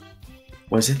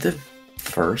 Was it the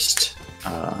first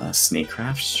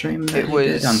Sneakcraft stream that It you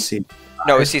did was- on season?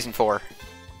 No, it was season 4.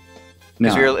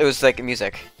 No. It was like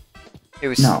music. It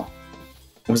was No.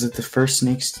 Was it the first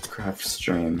Sneakcraft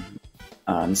stream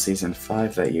on season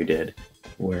 5 that you did,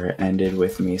 where it ended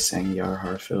with me saying Yar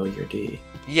har fiddle your D?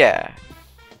 Yeah,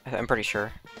 I'm pretty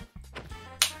sure.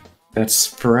 That's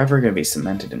forever gonna be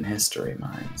cemented in history,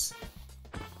 minds.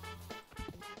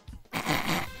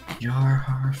 Yar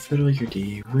har fiddle your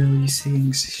D, will you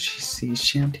sing sea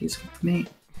shanties with me?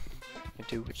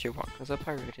 Do what you want, cause a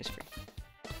pirate is free.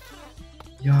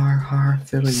 Yar har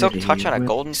fiddle your Silk D. touch on a will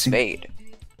golden you sing- spade.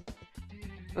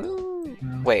 Ooh.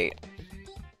 Well, Wait,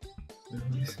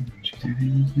 will you sing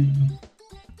shanties with me?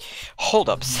 hold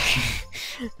up.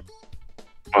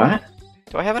 What?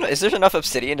 Do I have is there enough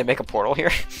obsidian to make a portal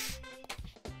here?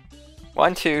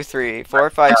 1, 2, 3, 4,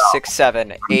 5, 6,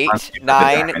 7, 8,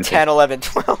 9, 10, 11,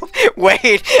 12.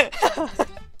 Wait!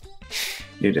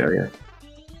 You do, yeah.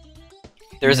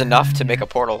 There's enough to make a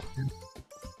portal.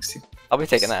 I'll be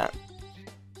taking that.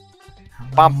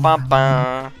 Bum bum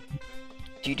bum.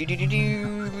 Do do do do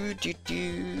do do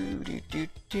do do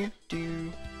do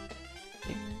do.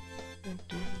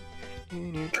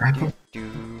 Tribal.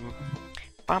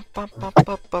 Bum bum bum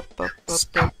bum bum bum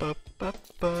bum bum bum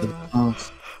bum. Oh,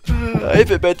 I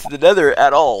haven't been to the Nether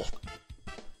at all,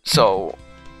 so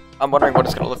I'm wondering what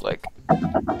it's gonna look like.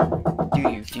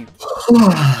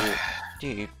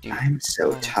 I'm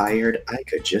so tired, I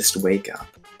could just wake up.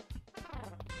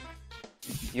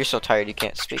 You're so tired you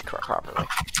can't speak properly.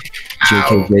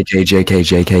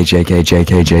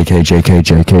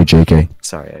 JK.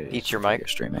 Sorry, I Eat your mic. You're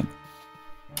streaming.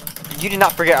 You did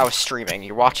not forget I was streaming.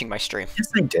 You're watching my stream.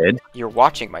 Yes, I did. You're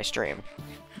watching my stream.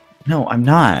 No, I'm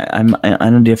not. I'm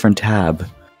on a different tab.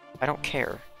 I don't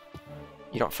care.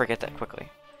 You don't forget that quickly.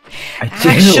 I do,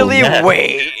 Actually, yeah.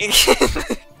 wait.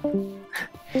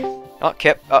 Oh,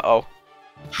 Kip. Uh-oh.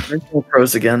 Virtual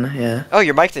Pros again, yeah. Oh,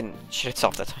 your mic didn't shit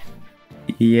itself that time.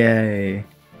 Yay.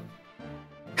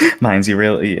 Are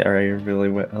you really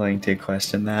willing to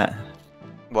question that?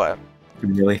 What? You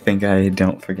really think I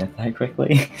don't forget that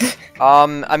quickly?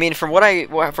 I mean, from what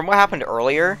happened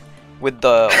earlier with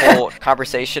the whole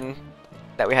conversation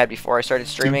that we had before I started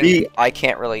streaming, be- I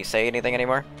can't really say anything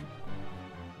anymore.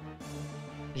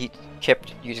 Kip,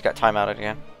 you just got time outed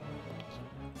again.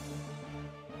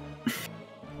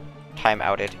 Time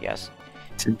outed, yes.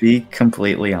 To be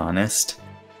completely honest,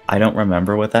 I don't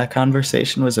remember what that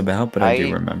conversation was about, but I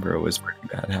do remember it was pretty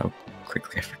bad how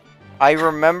quickly I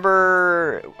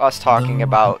remember us talking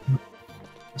about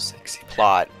sexy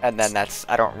plot, and then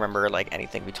I don't remember like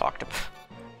anything we talked about.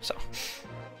 So.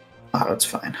 Oh, that's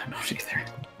fine. I don't either.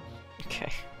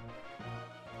 Okay.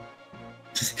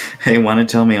 Hey, want to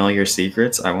tell me all your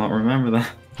secrets? I won't remember them.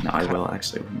 No, I will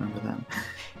actually remember them.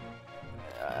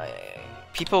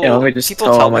 People, Yeah, let me just people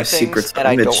tell tell all me my things, secrets and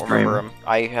I don't midstream. remember them.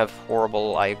 I have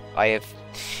horrible. I have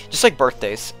just like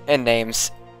birthdays and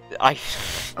names. Oh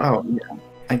yeah,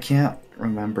 I can't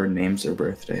remember names or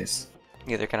birthdays.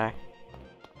 Neither can I.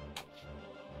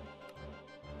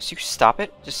 So you stop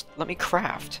it. Just let me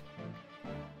craft.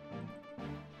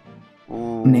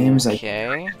 Ooh, Names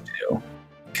okay.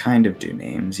 Kind of do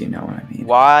names, you know what I mean.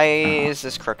 Why is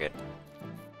this crooked?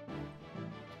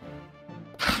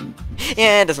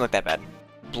 Yeah, it doesn't look that bad.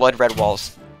 Blood red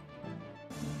walls.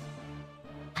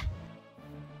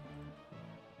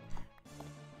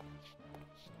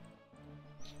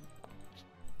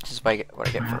 This is what I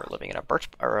get for living in a birch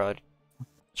or a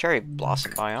cherry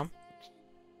blossom biome.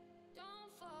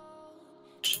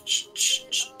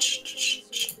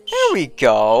 There we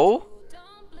go.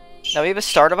 Now we have a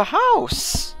start of a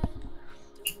house.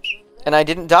 And I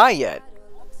didn't die yet.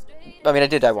 I mean, I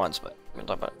did die once, but we'll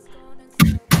talk about it.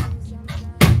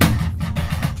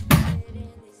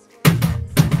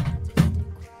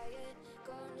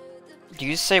 Do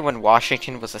you say when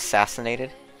Washington was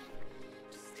assassinated?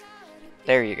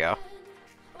 There you go.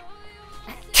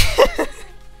 I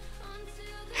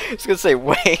was gonna say,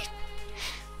 wait.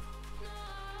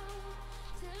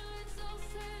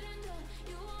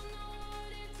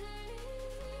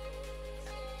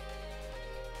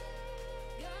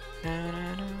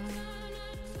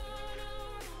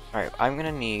 Alright, I'm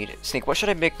gonna need... Sneak, what should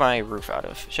I make my roof out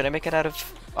of? Should I make it out of,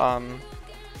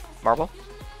 marble?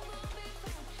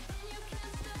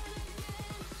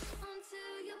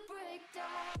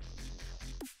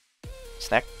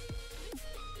 Snack?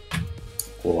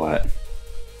 What?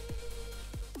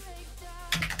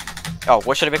 Oh,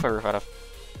 what should I make my roof out of?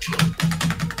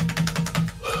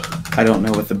 I don't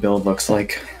know what the build looks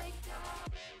like.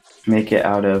 Make it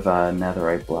out of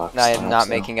netherite blocks. No, I am not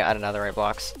making it out of netherite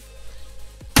blocks.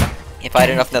 If I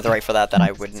had enough netherite for that, then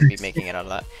I wouldn't be making it out of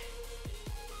that.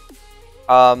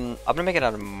 I'm gonna make it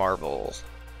out of marble.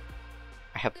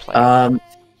 I have plenty.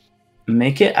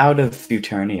 Make it out of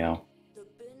Futurnio.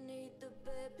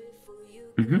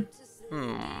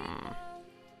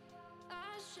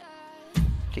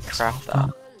 Decraft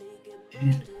that.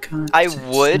 I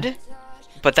would,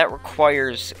 but that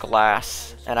requires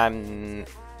glass, and I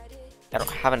don't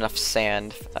have enough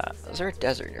sand for that. Is there a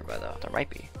desert nearby though? There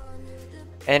might be.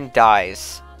 And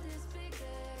dyes.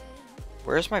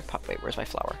 Where's my wait, where's my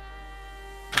flower?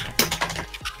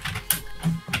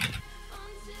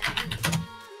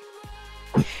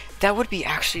 That would be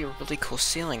actually a really cool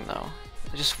ceiling though.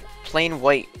 Just plain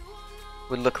white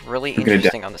would look really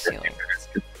interesting on the ceiling.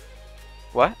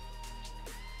 What?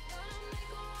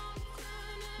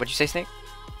 What'd you say, Snake?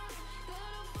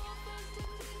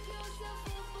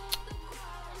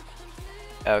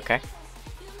 Okay.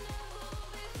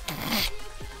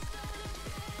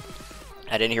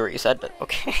 I didn't hear what you said, but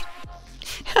okay.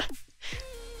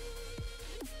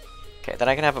 Okay, then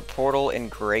I can have a portal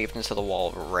engraved into the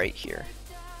wall right here.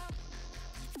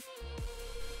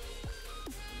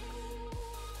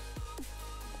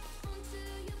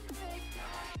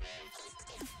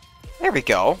 There we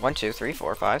go. 1, 2, 3,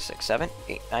 4, 5, 6, 7,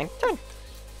 8, 9, 10.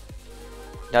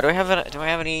 Now, do I have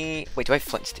any? Wait, do I have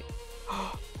flint steel?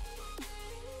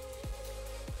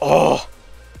 Oh.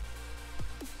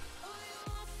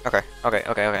 Okay.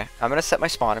 I'm gonna set my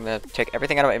spawn. I'm gonna take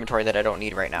everything out of my inventory that I don't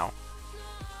need right now,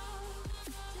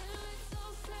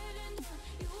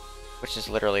 which is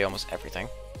literally almost everything.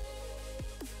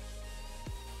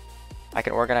 I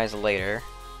can organize later.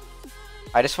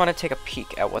 I just want to take a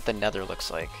peek at what the Nether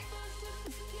looks like.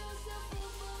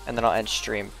 And then I'll end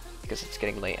stream because it's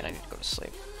getting late and I need to go to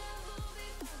sleep.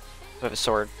 I have a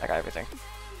sword. I got everything.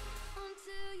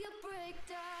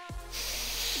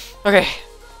 Okay.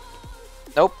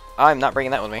 Nope. I'm not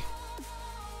bringing that with me.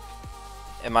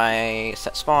 Am I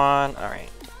set spawn? Alright.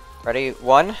 Ready?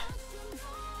 1,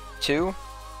 2,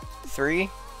 3.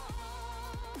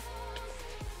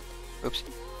 Oops.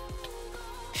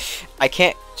 I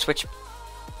can't switch.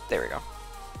 There we go.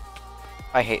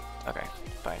 I hate. Okay.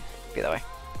 Fine. Be that way.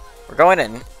 We're going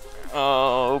in.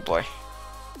 Oh boy.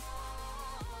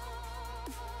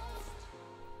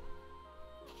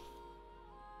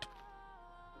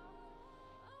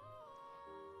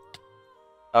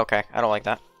 Okay, I don't like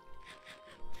that.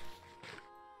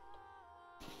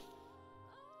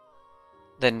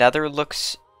 The nether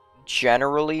looks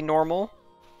generally normal,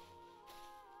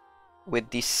 with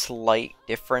the slight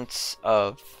difference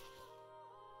of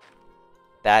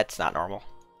that's not normal.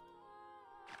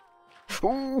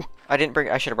 Ooh, I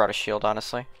should have brought a shield,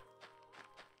 honestly.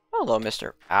 Hello,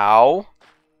 Mr. Ow.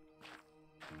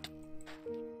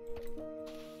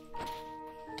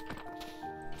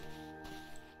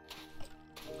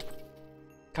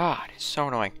 God, it's so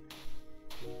annoying.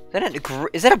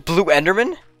 Is that a blue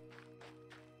Enderman?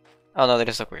 Oh no, they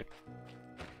just look weird.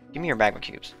 Give me your magma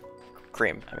cubes.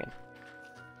 Cream, I mean.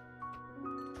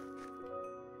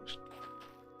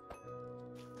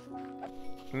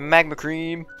 Magma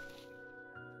cream.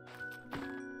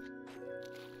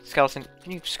 Skeleton,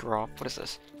 can you screw off? What is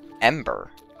this? Ember.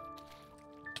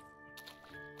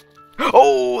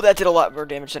 Oh, that did a lot more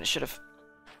damage than it should have.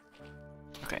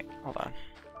 Okay, hold on.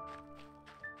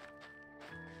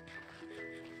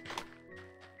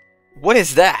 What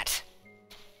is that?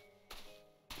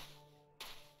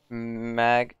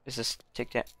 Is this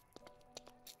take down?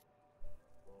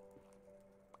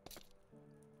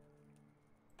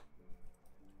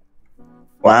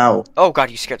 Wow. Oh god,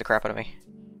 you scared the crap out of me.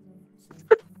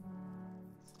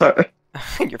 Sorry.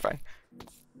 You're fine.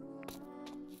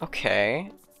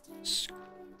 Okay.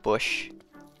 Bush.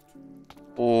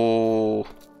 Oh.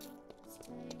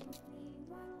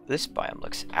 This biome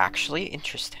looks actually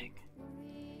interesting.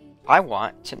 I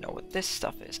want to know what this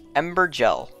stuff is. Ember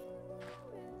gel.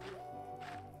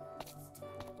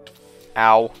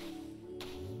 Ow.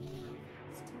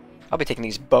 I'll be taking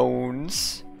these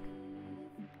bones.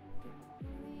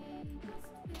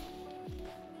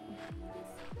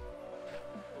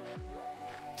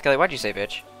 Skelly, why'd you say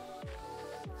bitch?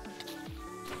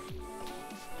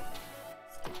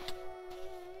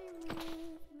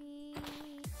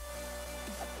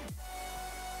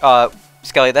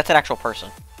 Skelly, that's an actual person.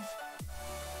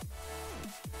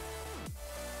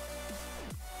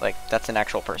 Like, that's an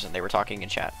actual person. They were talking in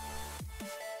chat.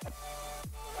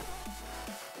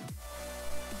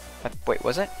 Wait,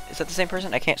 was it? Is that the same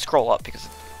person? I can't scroll up because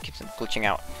it keeps glitching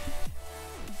out.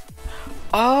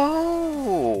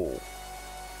 Oh!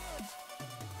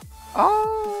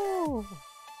 Oh!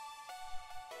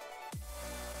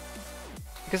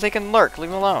 Because they can lurk.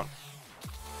 Leave them alone.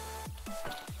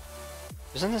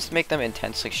 Doesn't this make them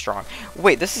intensely strong?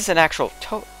 Wait, this is an actual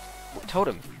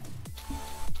totem.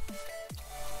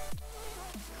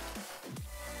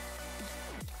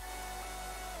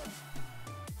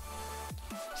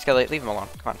 Skelly, leave them alone.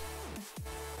 Come on.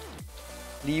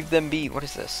 Leave them be. What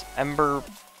is this? Ember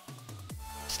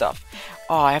stuff.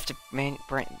 Oh, I have to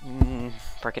break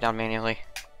it down manually.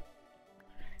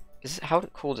 How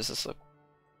cool does this look?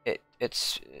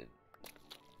 It's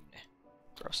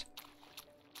gross.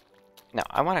 Now,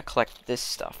 I want to collect this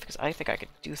stuff because I think I could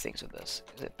do things with this.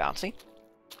 Is it bouncy?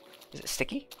 Is it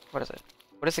sticky? What is it?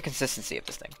 What is the consistency of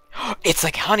this thing? It's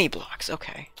like honey blocks.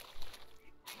 Okay.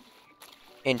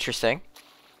 Interesting.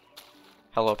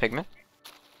 Hello, pigment.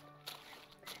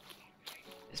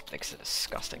 This makes a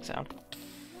disgusting sound.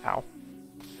 Ow.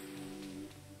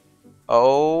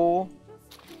 Oh.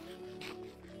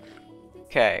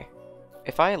 Okay.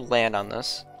 If I land on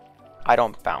this, I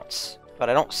don't bounce, but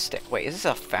I don't stick. Wait, is this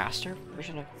a faster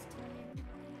version of...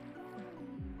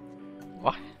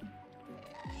 What?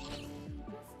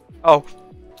 Oh.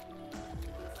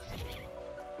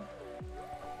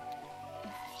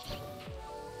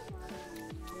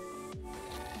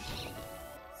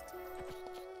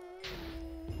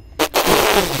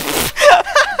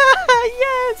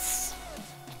 Yes!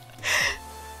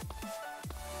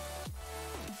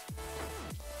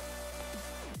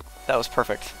 That was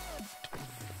perfect.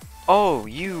 Oh,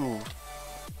 you...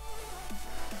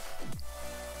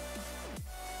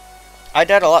 I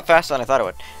died a lot faster than I thought it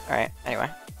would. Alright, anyway.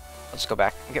 Let's go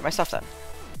back and get my stuff then.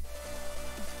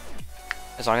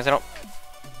 As long as I don't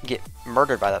get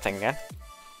murdered by that thing again.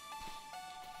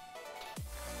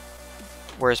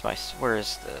 Where is the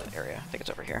area? I think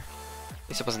it's over here. At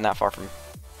least it wasn't that far from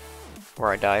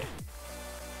where I died.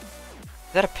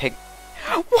 Is that a pig?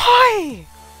 Why?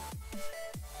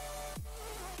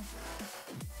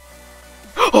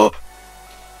 Oh!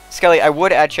 Skelly, I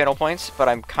would add channel points, but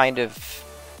I'm kind of...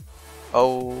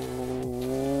 Oh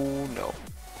no.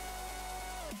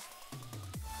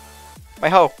 My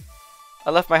hoe!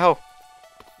 I left my hoe.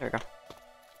 There we go.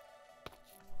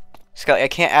 Skelly, I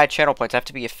can't add channel points, I have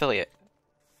to be affiliate.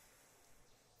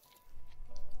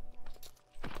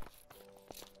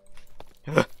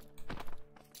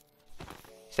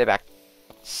 Stay back.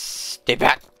 Stay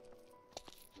back!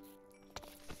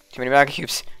 Too many magma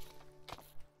cubes.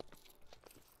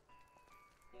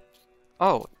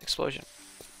 Oh, explosion.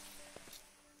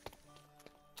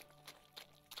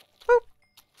 Boop.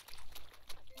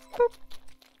 Boop.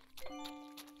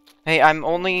 Hey, I'm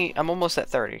almost at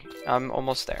 30. I'm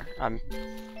almost there. I'm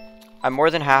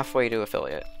more than halfway to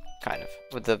affiliate, kind of,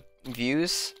 with the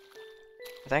views,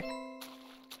 I think.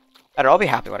 I don't know, I'll be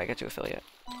happy when I get to affiliate.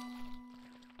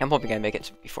 I'm hoping I make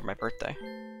it before my birthday.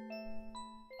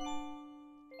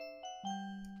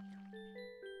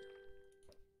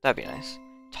 That'd be nice.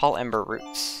 Tall Ember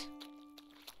Roots.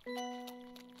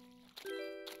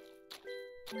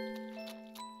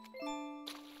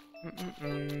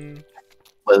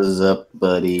 What's up,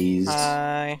 buddies?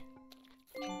 Hi.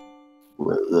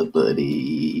 What's up,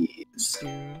 buddies?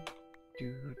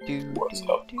 What's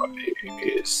up,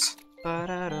 buddies?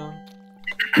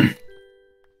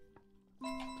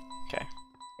 Okay.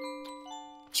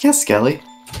 Yeah, Skelly.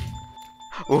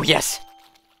 Oh, yes!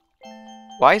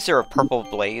 Why is there a purple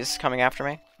blaze coming after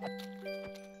me?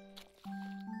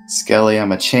 Skelly,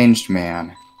 I'm a changed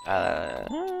man.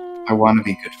 I I want to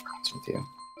be good friends with you.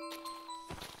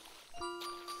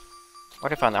 Why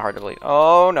do I find that hard to believe?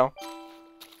 Oh, no.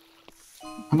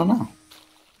 I don't know.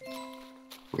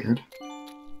 Weird.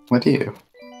 What do you?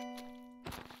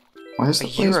 Why is A the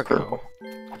year place ago. purple?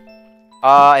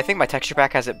 I think my texture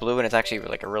pack has it blue and it's actually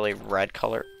like a really red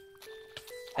color.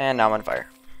 And now I'm on fire.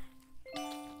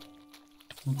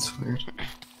 That's weird.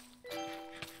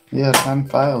 Yeah, time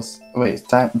files. Wait,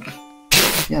 time.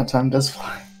 Yeah, time does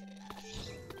fly.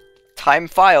 Time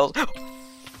files!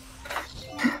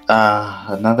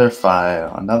 Another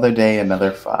file. Another day, another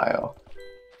file.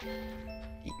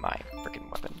 Eat my freaking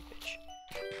weapon, bitch.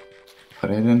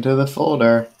 Put it into the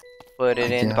folder. Put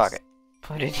it I in the guess. pocket.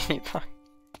 Put it in your pocket.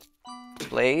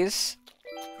 Blaze.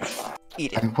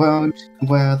 Eat it. I won't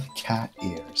wear the cat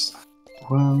ears.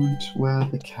 Won't wear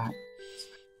the cat.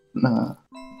 No,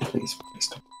 please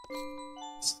don't.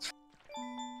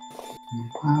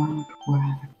 Won't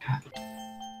wear the cat.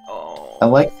 Oh. I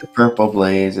like the purple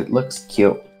blaze. It looks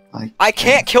cute. I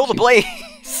can't kill the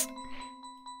blaze!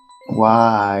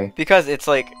 Why? Because it's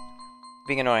like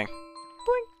being annoying.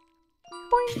 Boing.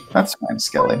 Boing. That's fine,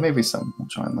 Skelly. Maybe someone will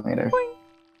join later.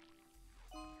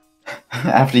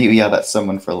 After you yell at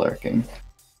someone for lurking.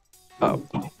 Oh.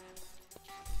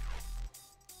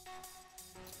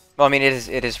 Well, I mean,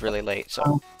 it is really late,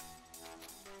 so.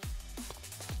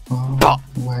 Oh,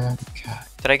 where the cat?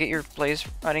 Did I get your blaze?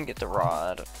 I didn't get the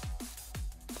rod.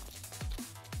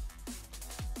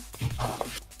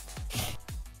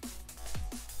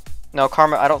 No,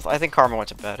 Karma. I think Karma went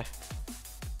to bed.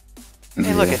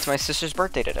 Hey, look, Yeah. it's my sister's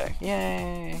birthday today.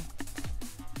 Yay!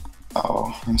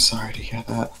 Oh, I'm sorry to hear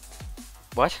that.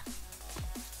 What?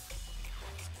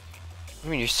 I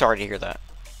mean, you're sorry to hear that.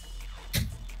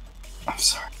 I'm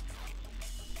sorry.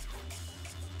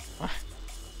 What?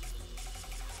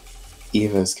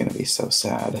 Eva's gonna be so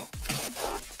sad.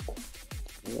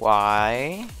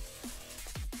 Why?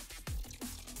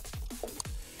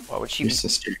 Why would she Your be?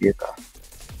 sister Eva.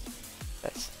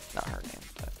 That's not her name,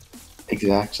 but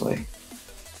Exactly.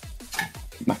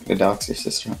 I'm not gonna dox your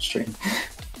sister on stream.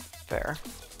 fair.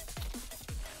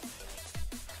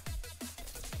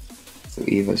 So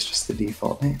Eva's just the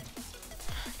default name.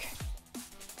 Okay.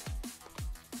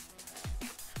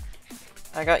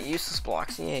 I got useless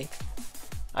blocks. Yay!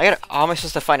 I'm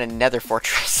supposed to find a Nether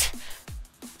fortress.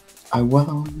 I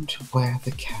won't wear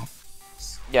the cap.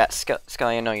 Yeah,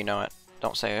 Skelly, I know you know it.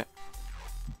 Don't say it.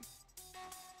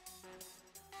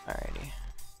 Alrighty.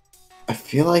 I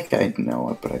feel like I know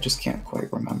it, but I just can't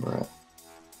quite remember it.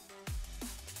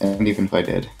 And even if I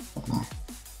did, I don't know.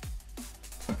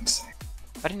 Fucking sick.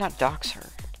 I did not dox her.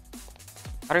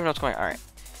 I don't even know what's going on. Alright.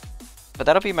 But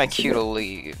that'll be my That's cue good. to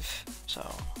leave. So,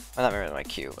 well, not really my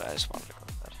cue, but I just wanted to go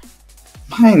to bed.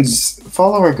 Mine's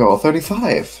follower goal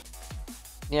 35.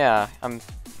 Yeah,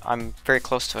 I'm very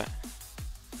close to it.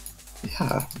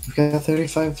 Yeah, you've got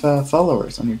 35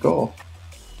 followers on your goal.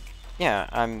 Yeah,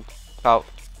 I'm about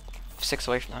 6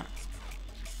 away from that.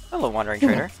 Hello, Wandering Yeah.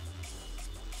 Trader.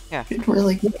 You did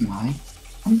really good, Mike.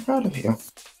 I'm proud of you.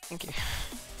 Thank you.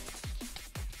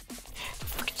 Don't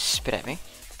freaking spit at me.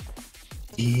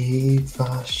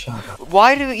 Eva, shut up.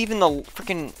 Why do even the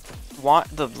freaking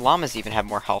the llamas even have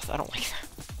more health? I don't like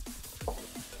that.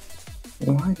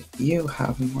 Why do you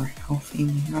have more healthy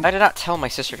man? I did not tell my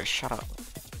sister to shut up.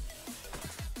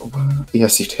 What?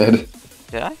 Yes, you did.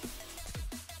 Did I?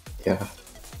 Yeah.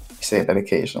 You say that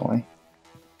occasionally.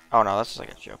 Oh no, that's just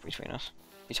like a joke between us.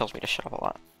 He tells me to shut up a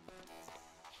lot.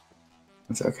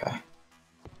 It's okay.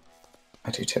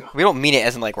 I do too. We don't mean it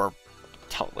as in like we're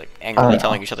angrily know.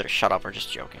 telling each other to shut up. We're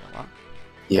just joking a lot.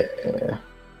 Yeah.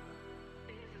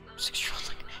 6-year-old,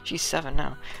 like, she's 7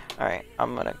 now. Alright,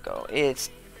 I'm gonna go.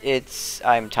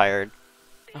 I'm tired.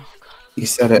 Oh god. You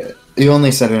said it. You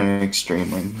only said it in an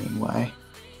extremely mean way.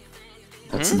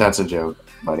 That's a joke,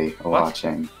 buddy.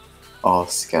 Watching, all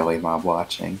Skelly Mob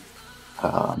watching.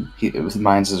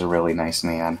 Mine's is a really nice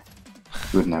man.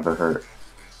 He would never hurt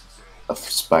a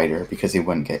spider because he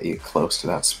wouldn't get you close to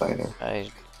that spider.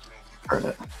 I Hurt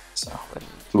it. So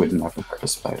he would never hurt a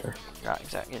spider. You're not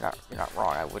exactly. You're not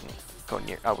wrong. I wouldn't go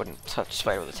near. I wouldn't touch a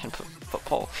spider with a 10-foot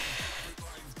pole.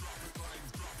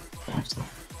 Actually.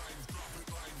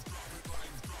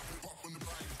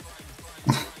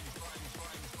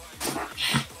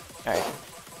 Alright.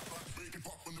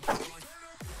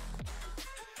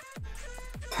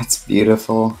 That's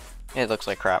beautiful. It looks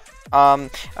like crap.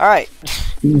 Alright.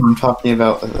 I'm talking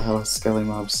about how Skelly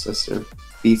Mob's sister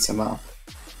beats him up.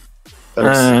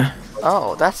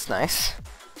 Oh, that's nice.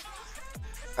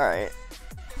 Alright.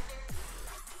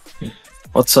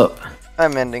 What's up?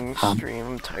 I'm ending stream.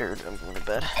 I'm tired. I'm going to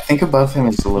bed. I think above him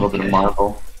is a little bit of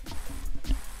marble.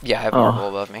 Yeah, I have marble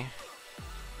above me.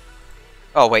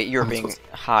 Oh wait, you're being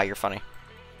high. You're funny.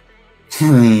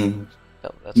 Oh,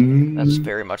 that's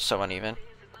very much so uneven.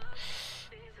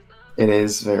 It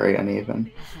is very uneven.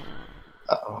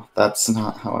 Uh-oh, that's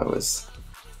not how I was.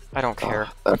 I don't care.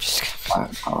 I'm just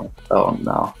gonna... Oh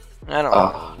no. I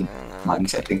don't know.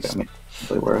 Mine's, I think that made it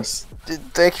really worse.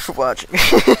 Thank you for watching.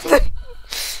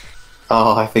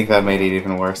 Oh, I think that made it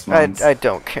even worse. I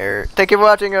don't care. Thank you for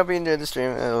watching. I'll be enjoying the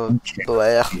stream. Check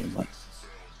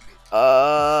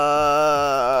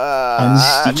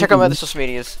out my other social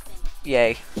medias.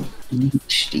 Yay.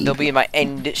 They'll be in my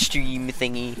end stream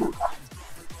thingy.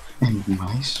 And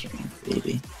my stream,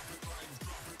 baby.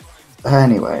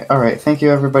 Anyway, alright, thank you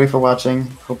everybody for watching.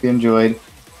 Hope you enjoyed.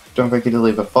 Don't forget to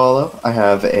leave a follow. I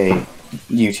have a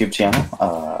YouTube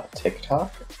channel,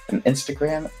 TikTok, an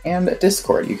Instagram, and a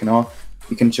Discord. You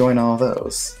can join all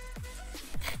those.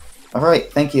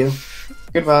 Alright, thank you.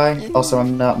 Goodbye. Also,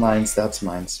 I'm not Mines, that's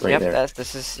Mines right there.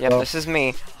 This is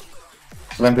me.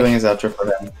 What I'm doing is outro for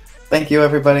him. Thank you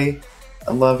everybody.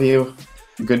 I love you.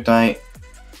 Good night.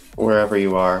 Wherever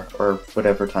you are, or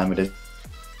whatever time it is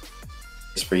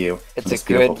for you. It's a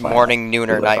good morning, noon,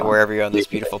 or night wherever you're on this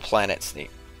beautiful planet,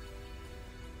 Sneak.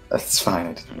 That's fine.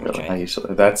 I didn't really.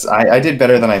 I did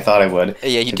better than I thought I would.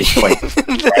 Yeah, you did.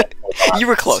 You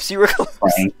were close. You were close.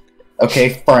 Frank.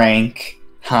 Okay, Frank.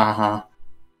 Haha.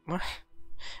 What?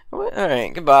 All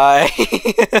right. Goodbye.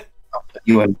 I'll put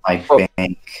you in my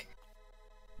bank.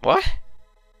 What?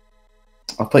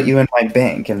 I'll put you in my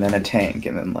bank and then a tank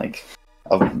and then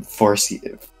I'll force you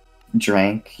to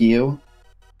drink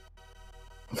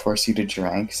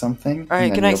something.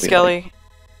 Alright, good night, Skelly. Like,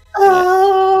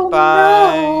 oh!